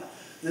part of that.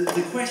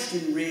 The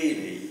question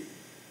really,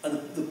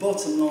 the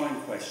bottom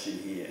line question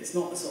here, it's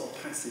not a sort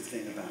of passive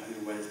thing about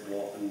who wears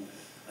what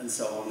and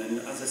so on. And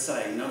as I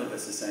say, none of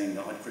us are saying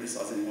that I'd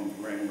criticise anyone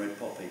for wearing a red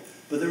poppy.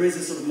 But there is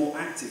a sort of more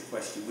active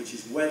question, which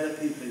is whether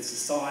people in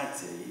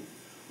society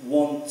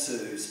want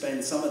to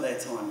spend some of their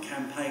time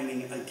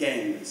campaigning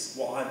against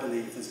what I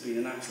believe has been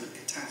an absolute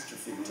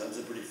catastrophe in terms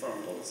of British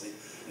foreign policy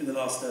in the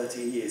last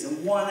 13 years.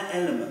 And one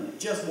element,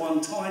 just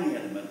one tiny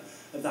element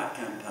of that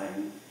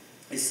campaign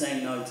is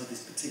saying no to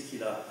this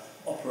particular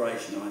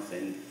operation, I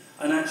think,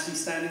 and actually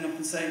standing up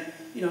and saying,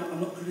 you know,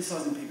 I'm not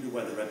criticising people who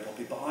wear the red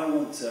poppy, but I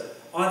want to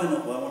either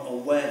not wear one or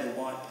wear the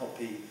white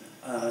poppy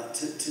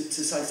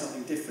to say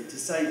something different, to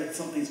say that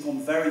something's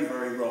gone very,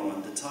 very wrong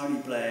under Tony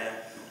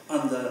Blair,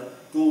 under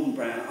Gordon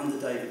Brown, under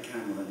David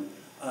Cameron,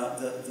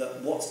 that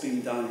what's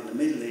been done in the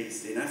Middle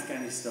East, in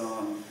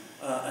Afghanistan,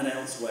 and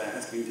elsewhere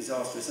has been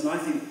disastrous. And I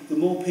think the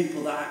more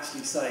people that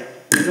actually say,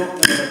 we're not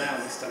going to allow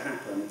this to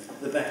happen,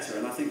 the better.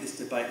 And I think this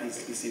debate needs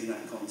to be seen in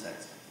that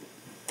context.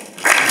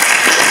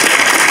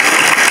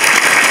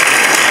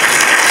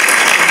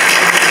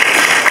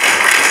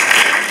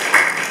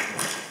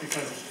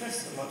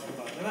 Chris, I'd like to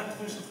invite Lynette to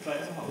finish the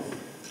debate as a whole.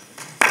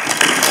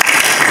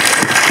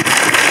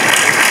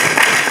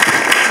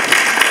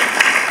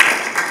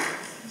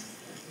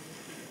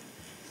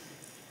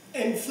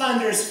 In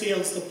Flanders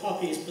fields the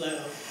poppies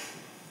blow,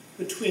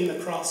 between the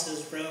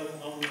crosses row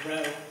on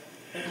row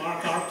that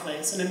mark our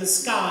place, and in the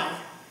sky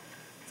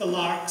the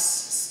larks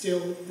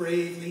still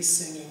bravely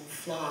singing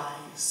fly,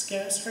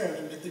 scarce heard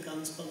amid the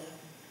guns below.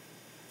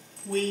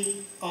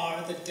 We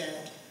are the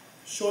dead.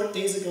 Short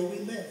days ago we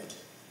lived,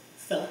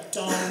 felt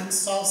dawn,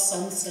 saw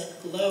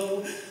sunset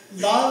glow,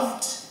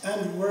 loved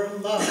and were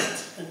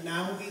loved, and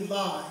now we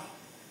lie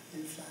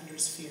in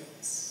Flanders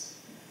fields.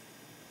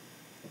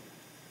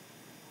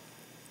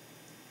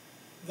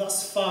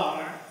 Thus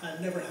far, I've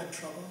never had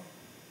trouble,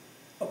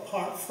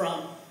 apart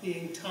from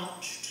being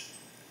touched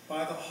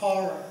by the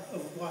horror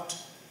of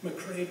what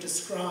McCrae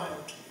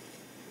described,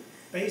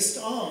 based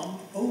on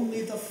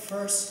only the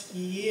first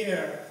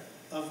year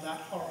of that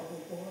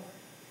horrible war.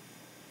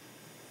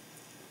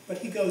 But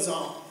he goes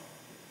on.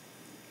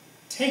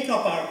 Take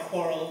up our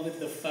quarrel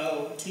with the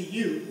foe. To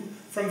you,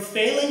 from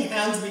failing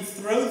hands we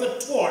throw the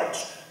torch,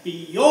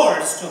 be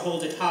yours to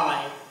hold it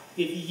high.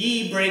 If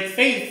ye break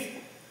faith,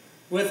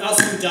 with us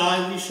who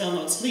die, we shall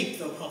not sleep,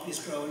 though poppies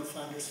grow in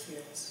Flanders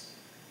fields.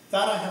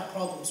 That I have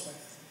problems with.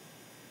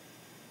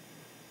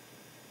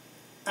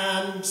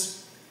 And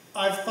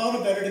I've thought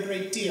about it a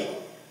great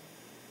deal.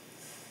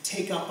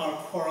 Take up our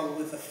quarrel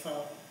with the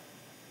foe.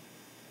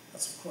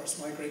 That's, of course,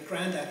 my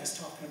great-granddaddy's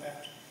talking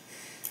about.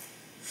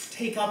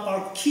 Take up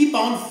our, keep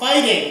on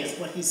fighting, is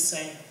what he's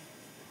saying.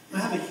 I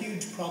have a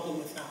huge problem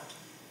with that.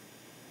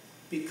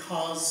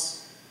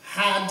 Because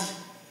had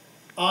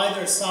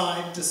either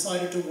side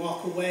decided to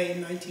walk away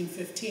in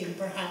 1915,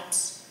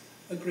 perhaps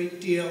a great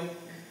deal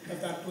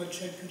of that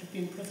bloodshed could have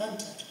been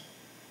prevented.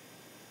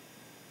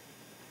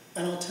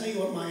 And I'll tell you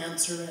what my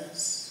answer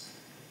is.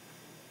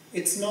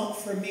 It's not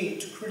for me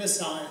to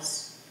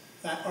criticize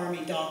that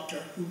army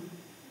doctor who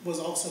was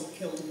also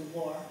killed in the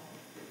war,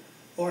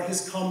 or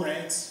his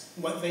comrades,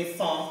 what they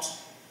thought,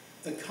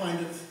 the kind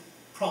of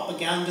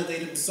propaganda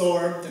they'd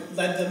absorbed that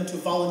led them to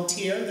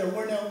volunteer. There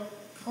were no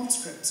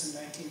conscripts in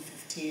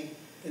 1915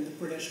 in the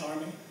British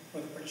Army or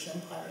the British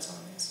Empire's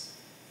armies.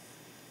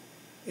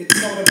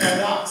 It's not about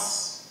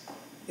us.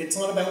 It's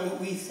not about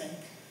what we think.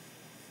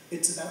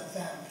 It's about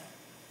them.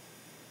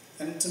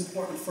 And it's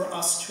important for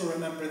us to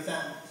remember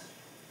them.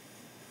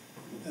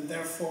 And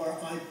therefore,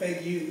 I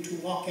beg you to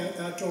walk out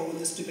that door when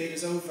this debate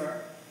is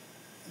over.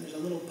 And there's a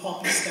little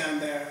poppy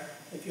stand there.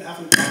 If you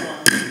haven't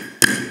got one,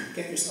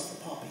 get yourself